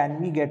is,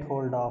 can we get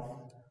hold of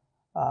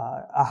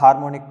a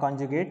harmonic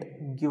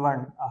conjugate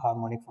given a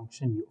harmonic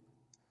function u?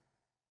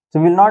 So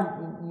we will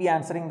not be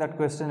answering that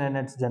question in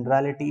its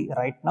generality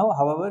right now.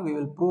 However, we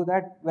will prove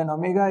that when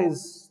omega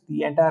is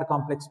the entire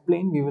complex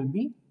plane, we will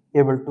be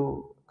able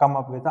to come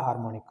up with a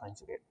harmonic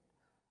conjugate.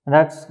 And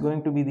that's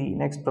going to be the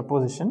next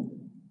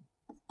proposition.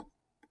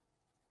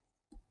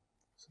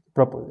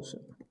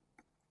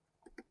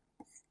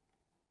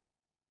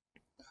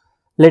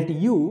 Let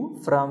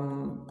u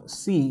from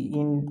C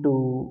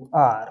into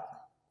R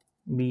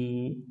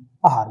be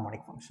a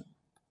harmonic function.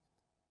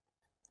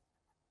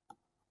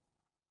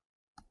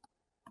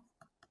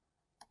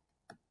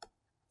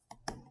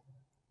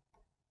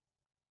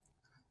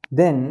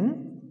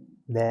 Then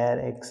there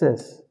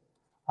exists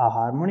a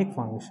harmonic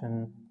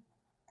function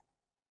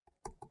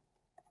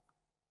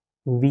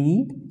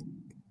V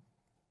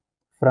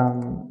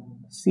from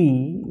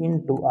C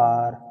into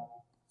R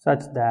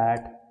such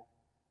that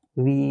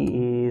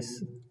V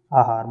is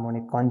a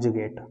harmonic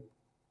conjugate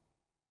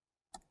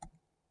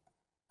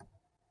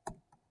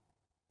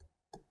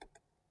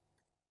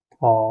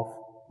of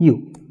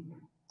U.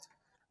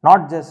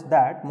 Not just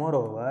that,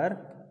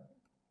 moreover,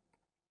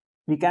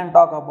 we can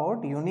talk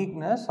about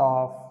uniqueness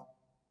of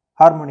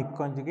harmonic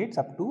conjugates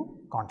up to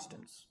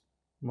constants.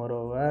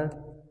 Moreover,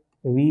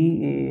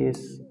 V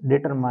is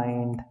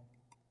determined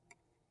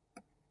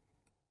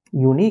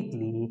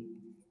uniquely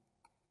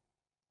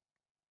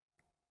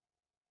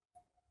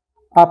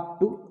up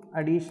to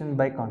addition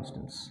by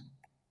constants.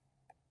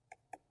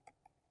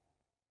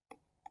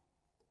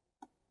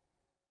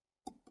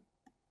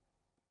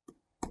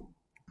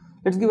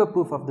 Let's give a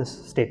proof of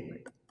this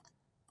statement.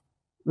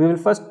 We will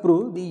first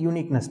prove the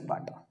uniqueness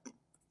part.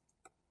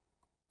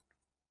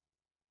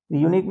 The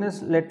uniqueness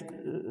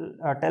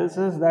tells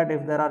us that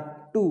if there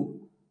are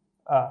two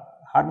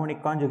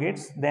harmonic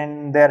conjugates,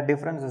 then their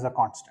difference is a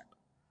constant.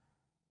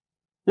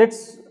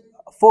 Let's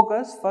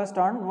focus first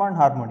on one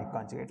harmonic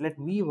conjugate. Let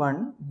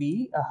V1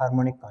 be a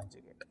harmonic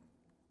conjugate.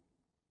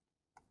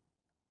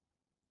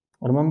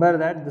 Remember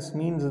that this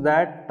means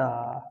that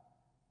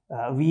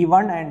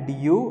V1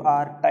 and U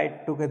are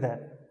tied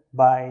together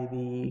by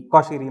the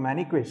Cauchy-Riemann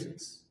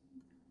equations,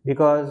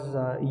 because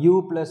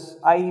U plus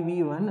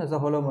IV1 is a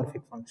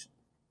holomorphic function.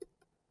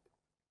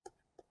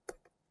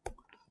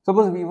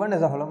 Suppose V1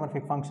 is a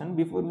holomorphic function.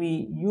 Before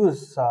we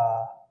use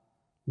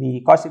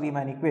the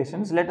Cauchy-Riemann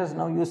equations, let us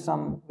now use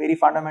some very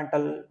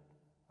fundamental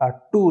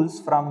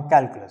tools from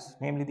calculus,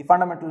 namely the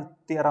fundamental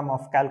theorem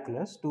of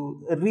calculus,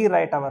 to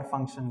rewrite our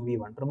function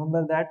V1.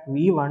 Remember that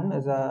V1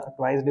 is a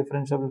twice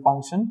differentiable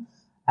function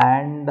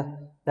and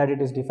that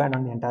it is defined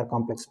on the entire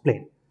complex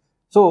plane.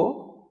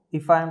 So,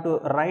 if I am to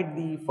write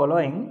the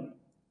following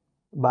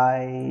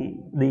by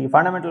the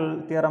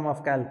fundamental theorem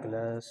of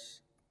calculus,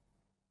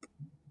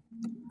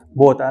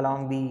 both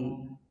along the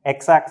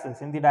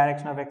x-axis, in the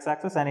direction of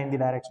x-axis and in the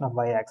direction of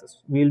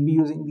y-axis, we will be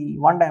using the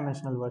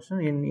one-dimensional version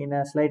in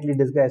a slightly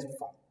disguised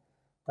form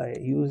by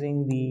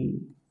using the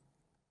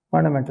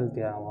fundamental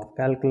theorem of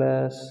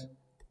calculus.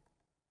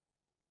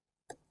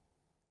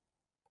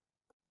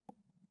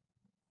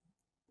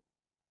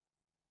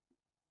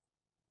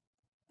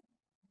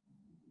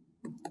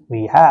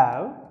 We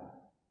have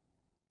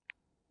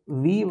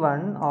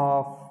V1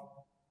 of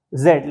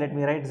z, let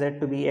me write z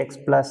to be x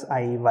plus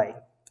iy.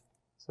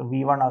 So,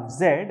 V1 of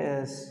z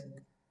is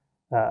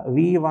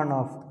V1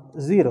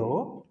 of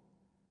 0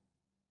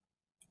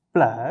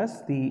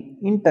 plus the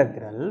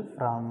integral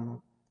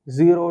from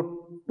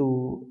 0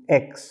 to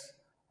x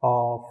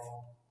of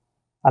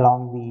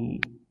along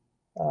the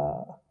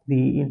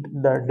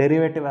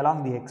derivative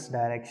along the x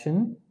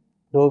direction,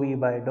 dou v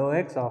by dou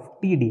x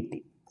of t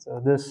dt. So,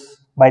 this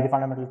by the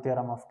fundamental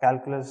theorem of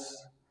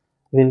calculus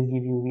will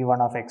give you V1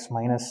 of x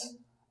minus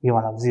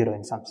V1 of 0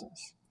 in some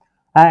sense.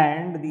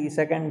 And the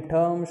second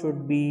term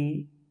should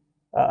be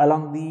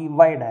along the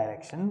y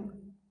direction.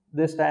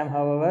 This time,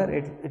 however,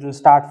 it will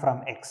start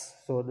from x.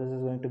 So, this is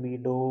going to be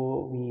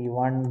dou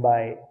V1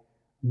 by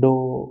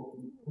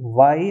dou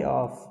y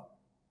of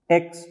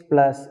x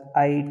plus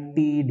it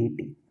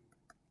dt,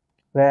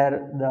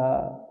 where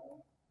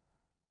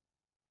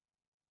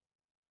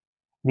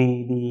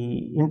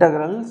the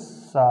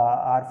integrals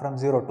are from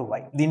 0 to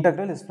y. The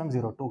integral is from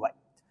 0 to y.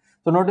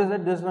 So, notice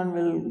that this one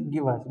will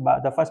give us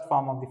the first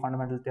form of the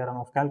fundamental theorem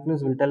of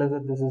calculus will tell us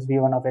that this is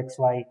V1 of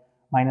xy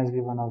minus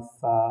V1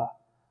 of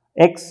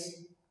x,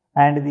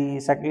 and the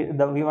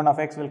V1 of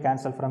x will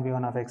cancel from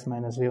V1 of x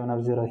minus V1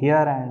 of 0 here,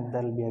 and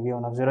there will be a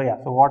V1 of 0. Yeah.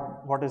 So,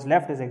 what is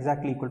left is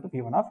exactly equal to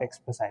V1 of x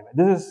plus iy.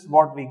 This is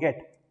what we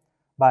get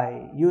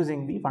by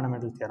using the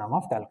fundamental theorem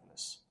of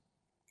calculus.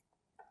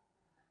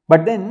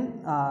 But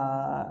then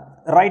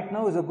right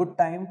now is a good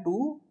time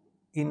to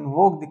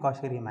invoke the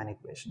Cauchy-Riemann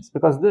equations,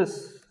 because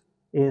this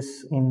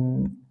is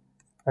in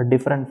a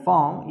different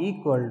form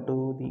equal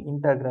to the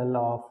integral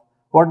of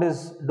what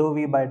is dou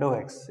v by dou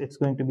x. It is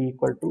going to be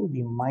equal to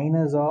the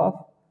minus of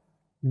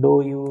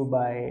dou u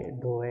by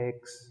dou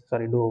x,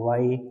 dou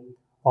y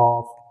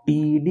of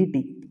t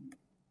dt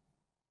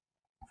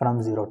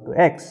from 0 to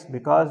x,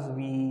 because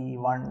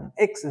v1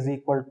 x is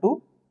equal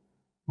to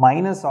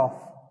minus of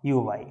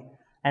uy.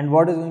 And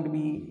what is going to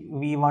be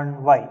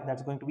v1y? That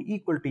is going to be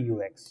equal to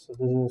ux. So,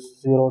 this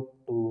is 0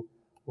 to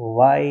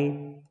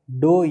y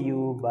dou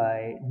u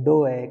by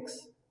dou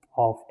x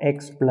of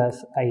x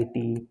plus it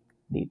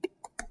dt.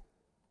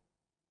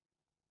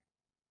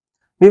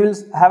 We will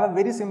have a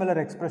very similar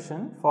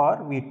expression for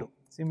v2.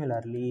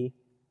 Similarly,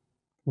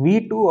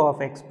 v2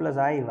 of x plus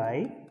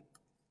iy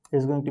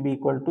is going to be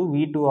equal to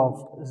v2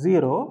 of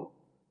 0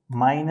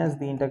 minus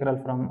the integral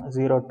from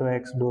 0 to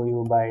x dou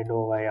u by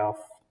dou y of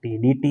t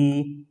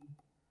dt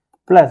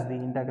plus the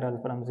integral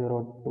from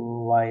 0 to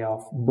y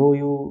of dou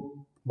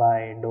u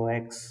by dou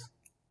x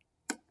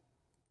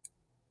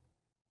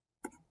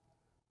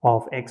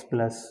of x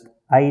plus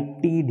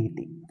it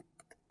dt.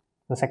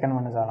 The second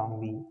one is along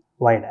the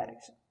y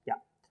direction. Yeah.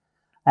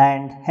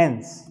 And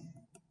hence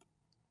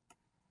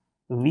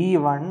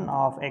v1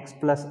 of x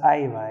plus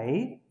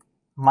iy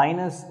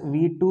minus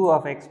v2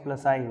 of x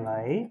plus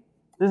iy,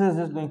 this is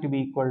just going to be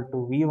equal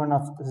to v1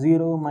 of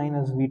 0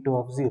 minus v2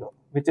 of 0,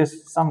 which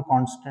is some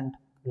constant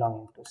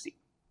belonging to C.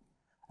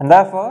 And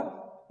therefore,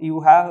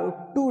 you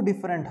have two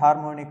different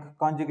harmonic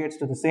conjugates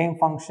to the same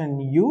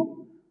function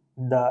u,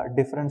 the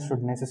difference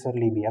should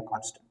necessarily be a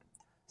constant.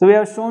 So we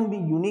have shown the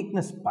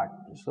uniqueness part.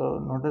 So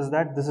notice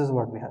that this is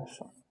what we have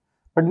shown.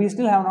 But we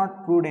still have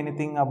not proved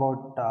anything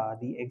about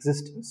the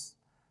existence.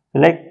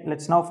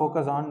 Let's now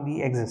focus on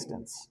the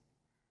existence.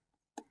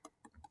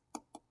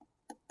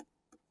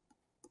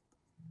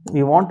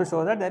 We want to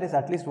show that there is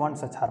at least one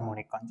such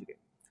harmonic conjugate.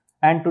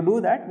 And to do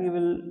that, we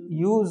will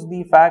use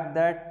the fact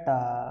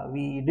that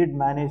we did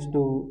manage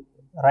to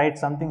write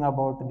something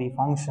about the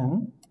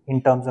function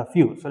in terms of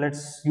u. So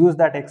let's use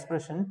that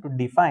expression to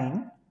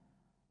define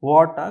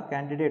what a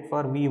candidate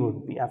for v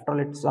would be. After all,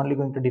 it's only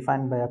going to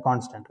define by a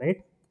constant, right?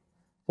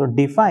 So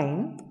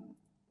define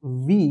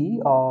v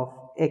of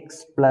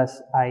x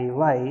plus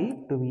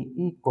iy to be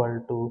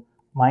equal to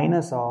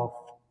minus of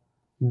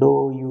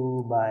dou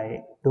u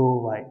by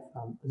dou y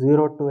from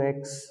 0 to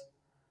x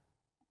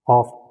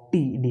of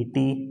t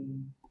dt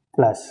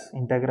plus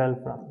integral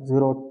from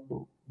 0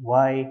 to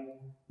y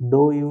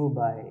dou u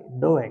by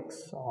dou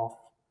x of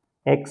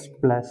x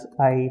plus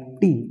it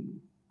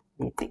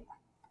dt.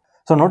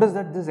 So notice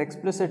that this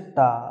explicit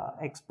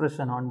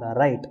expression on the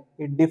right,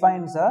 it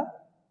defines a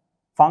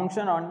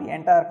function on the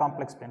entire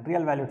complex plane,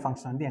 real valued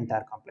function on the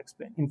entire complex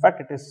plane. In fact,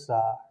 it is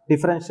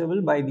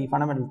differentiable by the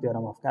fundamental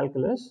theorem of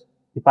calculus.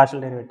 The partial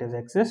derivatives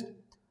exist.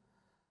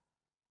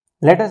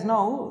 Let us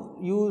now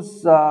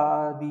use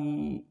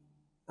the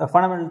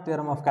fundamental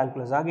theorem of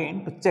calculus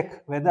again to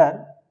check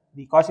whether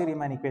the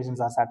Cauchy-Riemann equations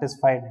are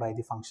satisfied by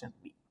the function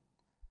v.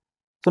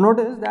 So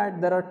notice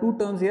that there are two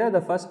terms here.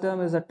 The first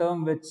term is a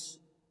term which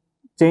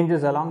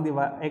changes along the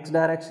x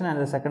direction, and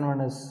the second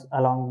one is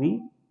along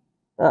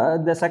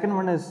the second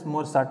one is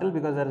more subtle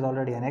because there is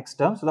already an x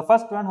term. So the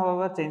first one,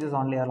 however, changes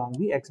only along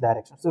the x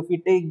direction. So if we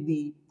take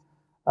the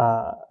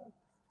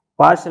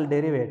partial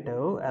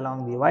derivative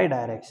along the y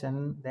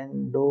direction,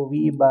 then dou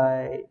v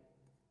by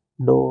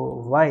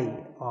dou y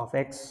of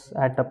x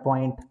at a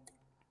point,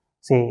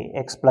 say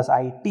x plus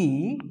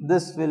it,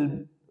 this will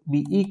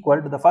be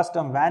equal to the first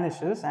term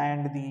vanishes,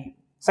 and the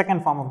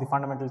second form of the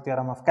fundamental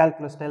theorem of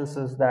calculus tells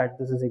us that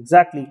this is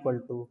exactly equal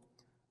to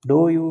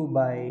dou u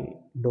by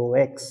dou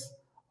x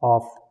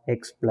of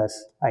x plus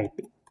it.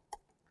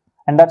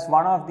 And that's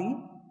one of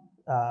the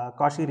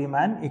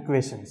Cauchy-Riemann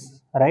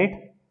equations,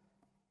 right,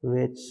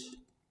 which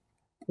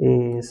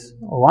is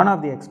one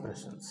of the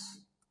expressions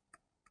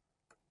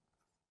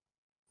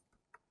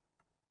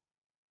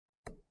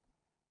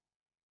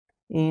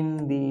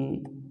in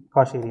the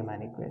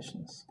Cauchy-Riemann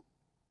equations.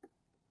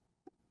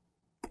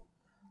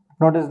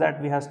 Notice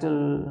that we have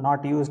still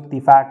not used the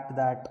fact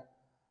that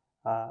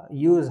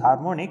u is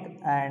harmonic,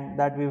 and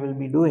that we will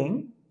be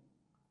doing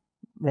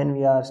when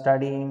we are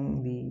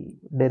studying the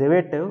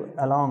derivative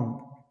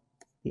along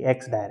the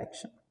x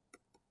direction.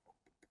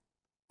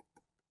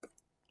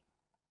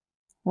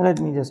 Let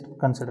me just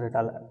consider it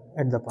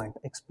at the point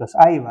x plus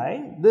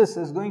iy. This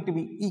is going to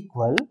be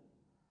equal.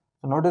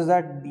 So notice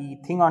that the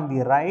thing on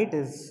the right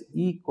is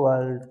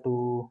equal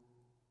to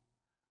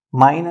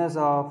minus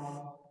of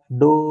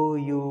dou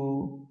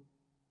u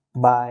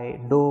by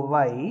dou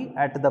y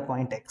at the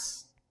point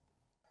x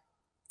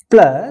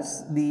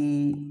plus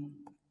the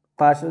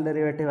partial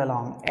derivative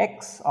along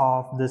x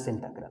of this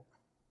integral.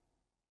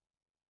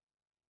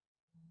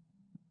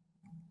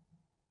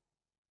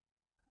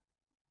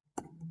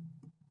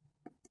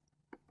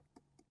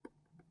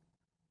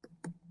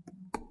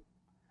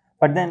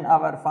 But then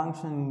our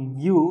function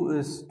u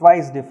is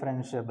twice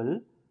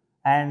differentiable,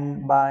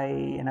 and by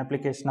an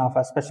application of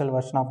a special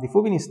version of the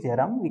Fubini's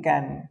theorem, we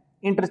can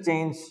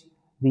interchange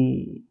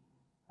the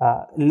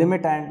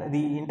limit and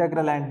the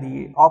integral and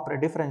the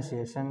operator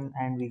differentiation,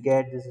 and we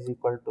get this is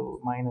equal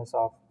to minus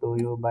of dou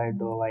u by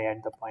dou y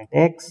at the point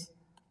x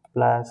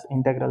plus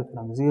integral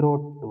from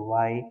 0 to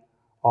y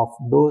of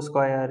dou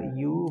square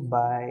u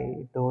by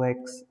dou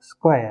x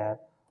square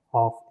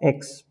of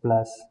x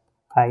plus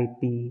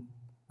it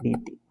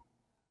dt.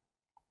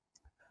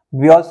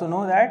 We also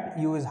know that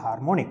u is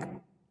harmonic.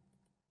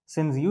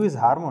 Since u is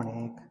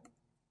harmonic,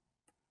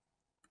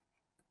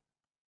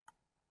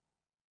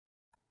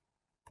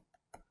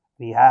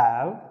 we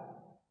have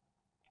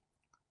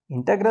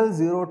integral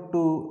 0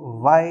 to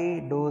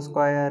y dou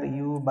square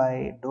u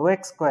by dou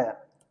x square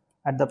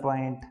at the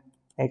point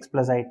x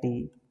plus it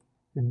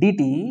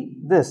dt.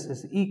 This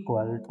is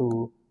equal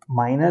to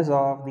minus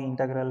of the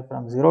integral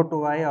from 0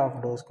 to y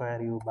of dou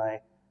square u by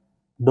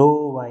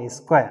dou y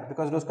square,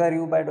 because dou square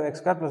u by dou x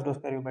square plus dou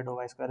square u by dou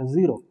y square is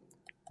 0,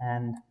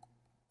 and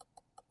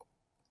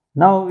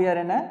Now we are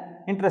in an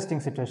interesting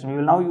situation. We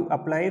will now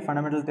apply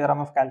fundamental theorem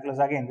of calculus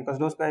again, because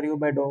dou square u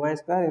by dou y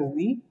square is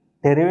the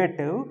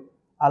derivative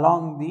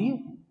along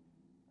the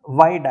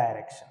y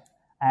direction,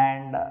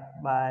 and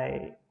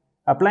by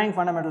applying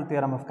fundamental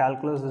theorem of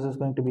calculus, this is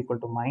going to be equal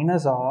to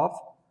minus of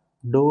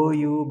dou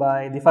u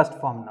by the first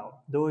form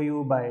now, dou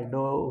u by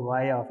dou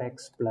y of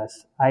x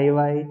plus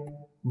iy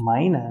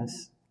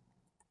minus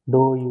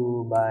dou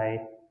u by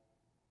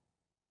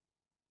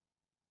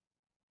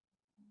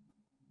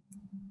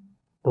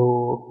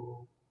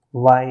dou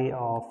y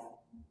of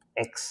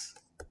x.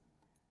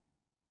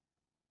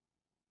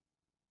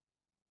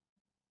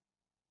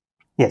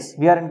 Yes,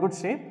 we are in good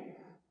shape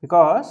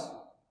because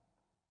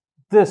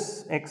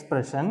this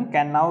expression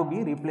can now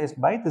be replaced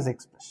by this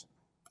expression.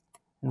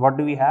 And what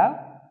do we have?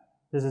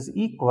 This is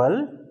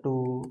equal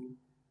to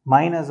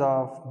minus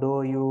of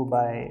dou u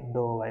by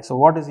dou y. So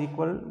what is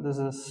equal? This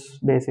is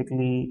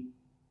basically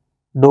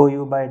dou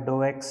u by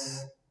dou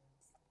x,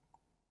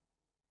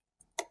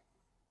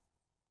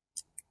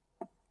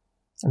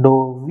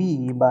 dou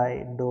v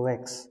by dou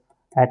x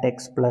at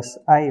x plus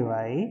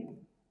iy.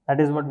 That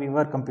is what we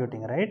were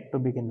computing, right, to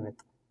begin with.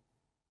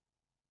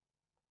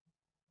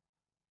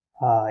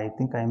 I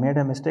think I made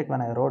a mistake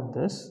when I wrote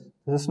this.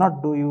 This is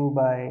not dou u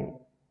by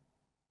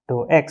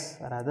dou x,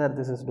 rather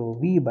this is dou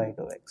v by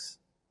dou x.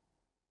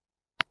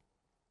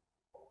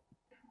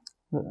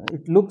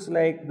 It looks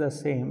like the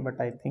same, but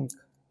I think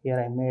here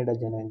I made a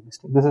genuine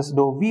mistake. This is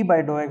dou v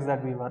by dou x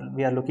that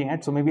we are looking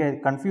at. So maybe I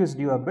confused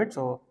you a bit.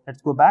 So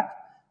let's go back.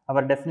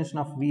 Our definition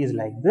of v is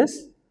like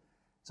this.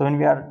 So when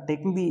we are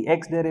taking the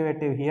x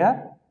derivative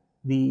here,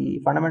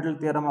 the fundamental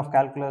theorem of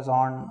calculus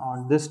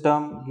on this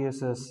term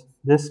gives us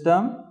this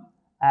term,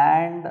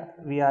 and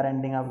we are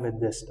ending up with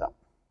this term,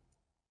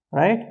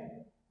 right?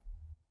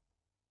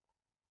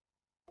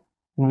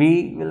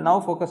 We will now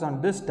focus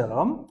on this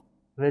term,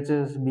 which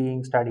is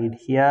being studied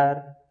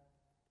here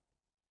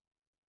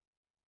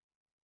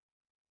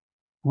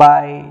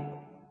by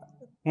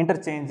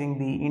interchanging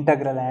the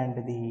integral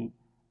and the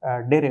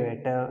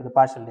derivative, the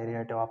partial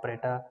derivative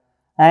operator,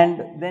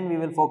 and then we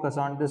will focus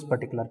on this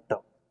particular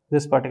term.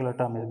 This particular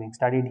term is being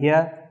studied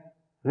here,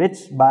 which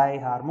by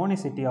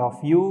harmonicity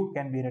of u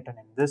can be written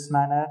in this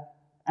manner,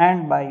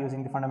 and by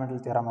using the fundamental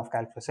theorem of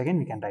calculus again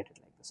we can write it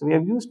like this. So we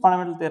have used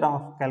fundamental theorem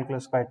of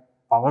calculus quite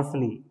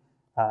powerfully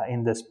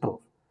in this proof.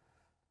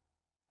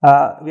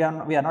 We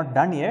are not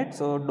done yet.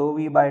 So dou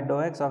v by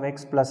dou x of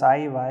x plus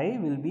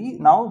iy will be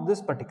now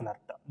this particular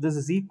term. This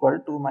is equal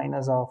to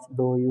minus of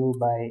dou u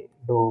by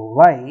dou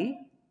y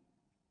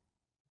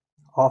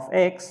of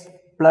x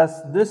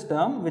plus this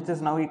term, which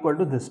is now equal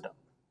to this term.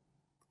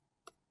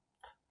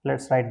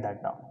 Let's write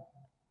that down,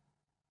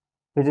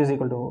 which is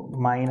equal to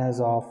minus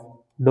of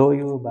dou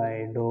u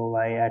by dou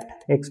y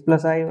at x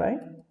plus iy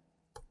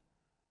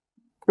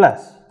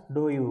plus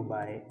dou u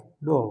by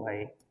dou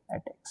y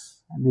at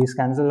x, and these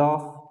cancel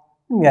off,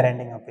 and we are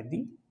ending up with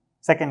the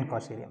second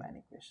Cauchy-Riemann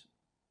equation.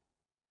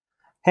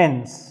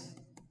 Hence,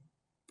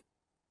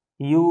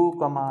 u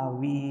comma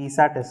v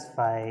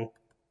satisfy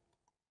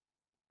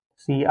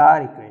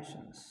CR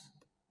equations.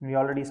 We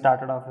already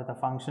started off with a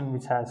function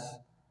which has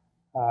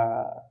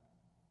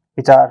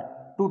which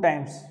are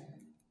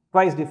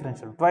twice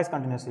differential, twice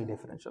continuously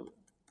differential,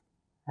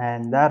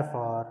 and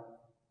therefore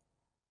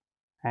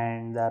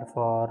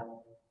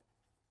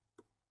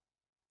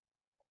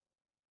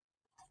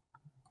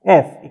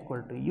f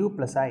equal to u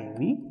plus iv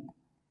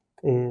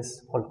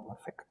is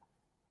holomorphic.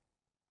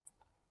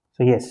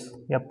 So yes,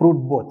 we have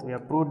proved both. We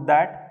have proved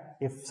that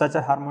if such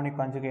a harmonic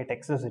conjugate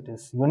exists, it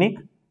is unique.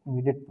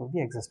 We did prove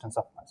the existence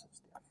of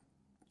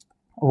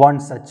one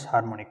such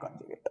harmonic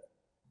conjugate.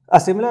 A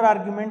similar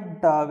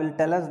argument will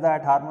tell us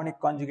that harmonic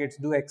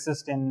conjugates do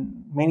exist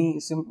in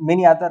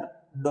many other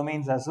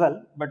domains as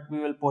well, but we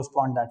will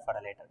postpone that for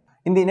a later.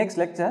 In the next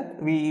lecture,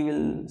 we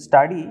will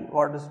study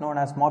what is known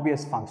as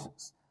Mobius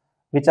functions,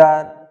 which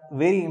are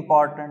very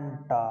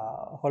important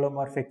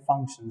holomorphic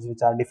functions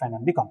which are defined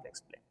on the complex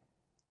plane.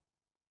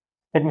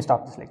 Let me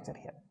stop this lecture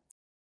here.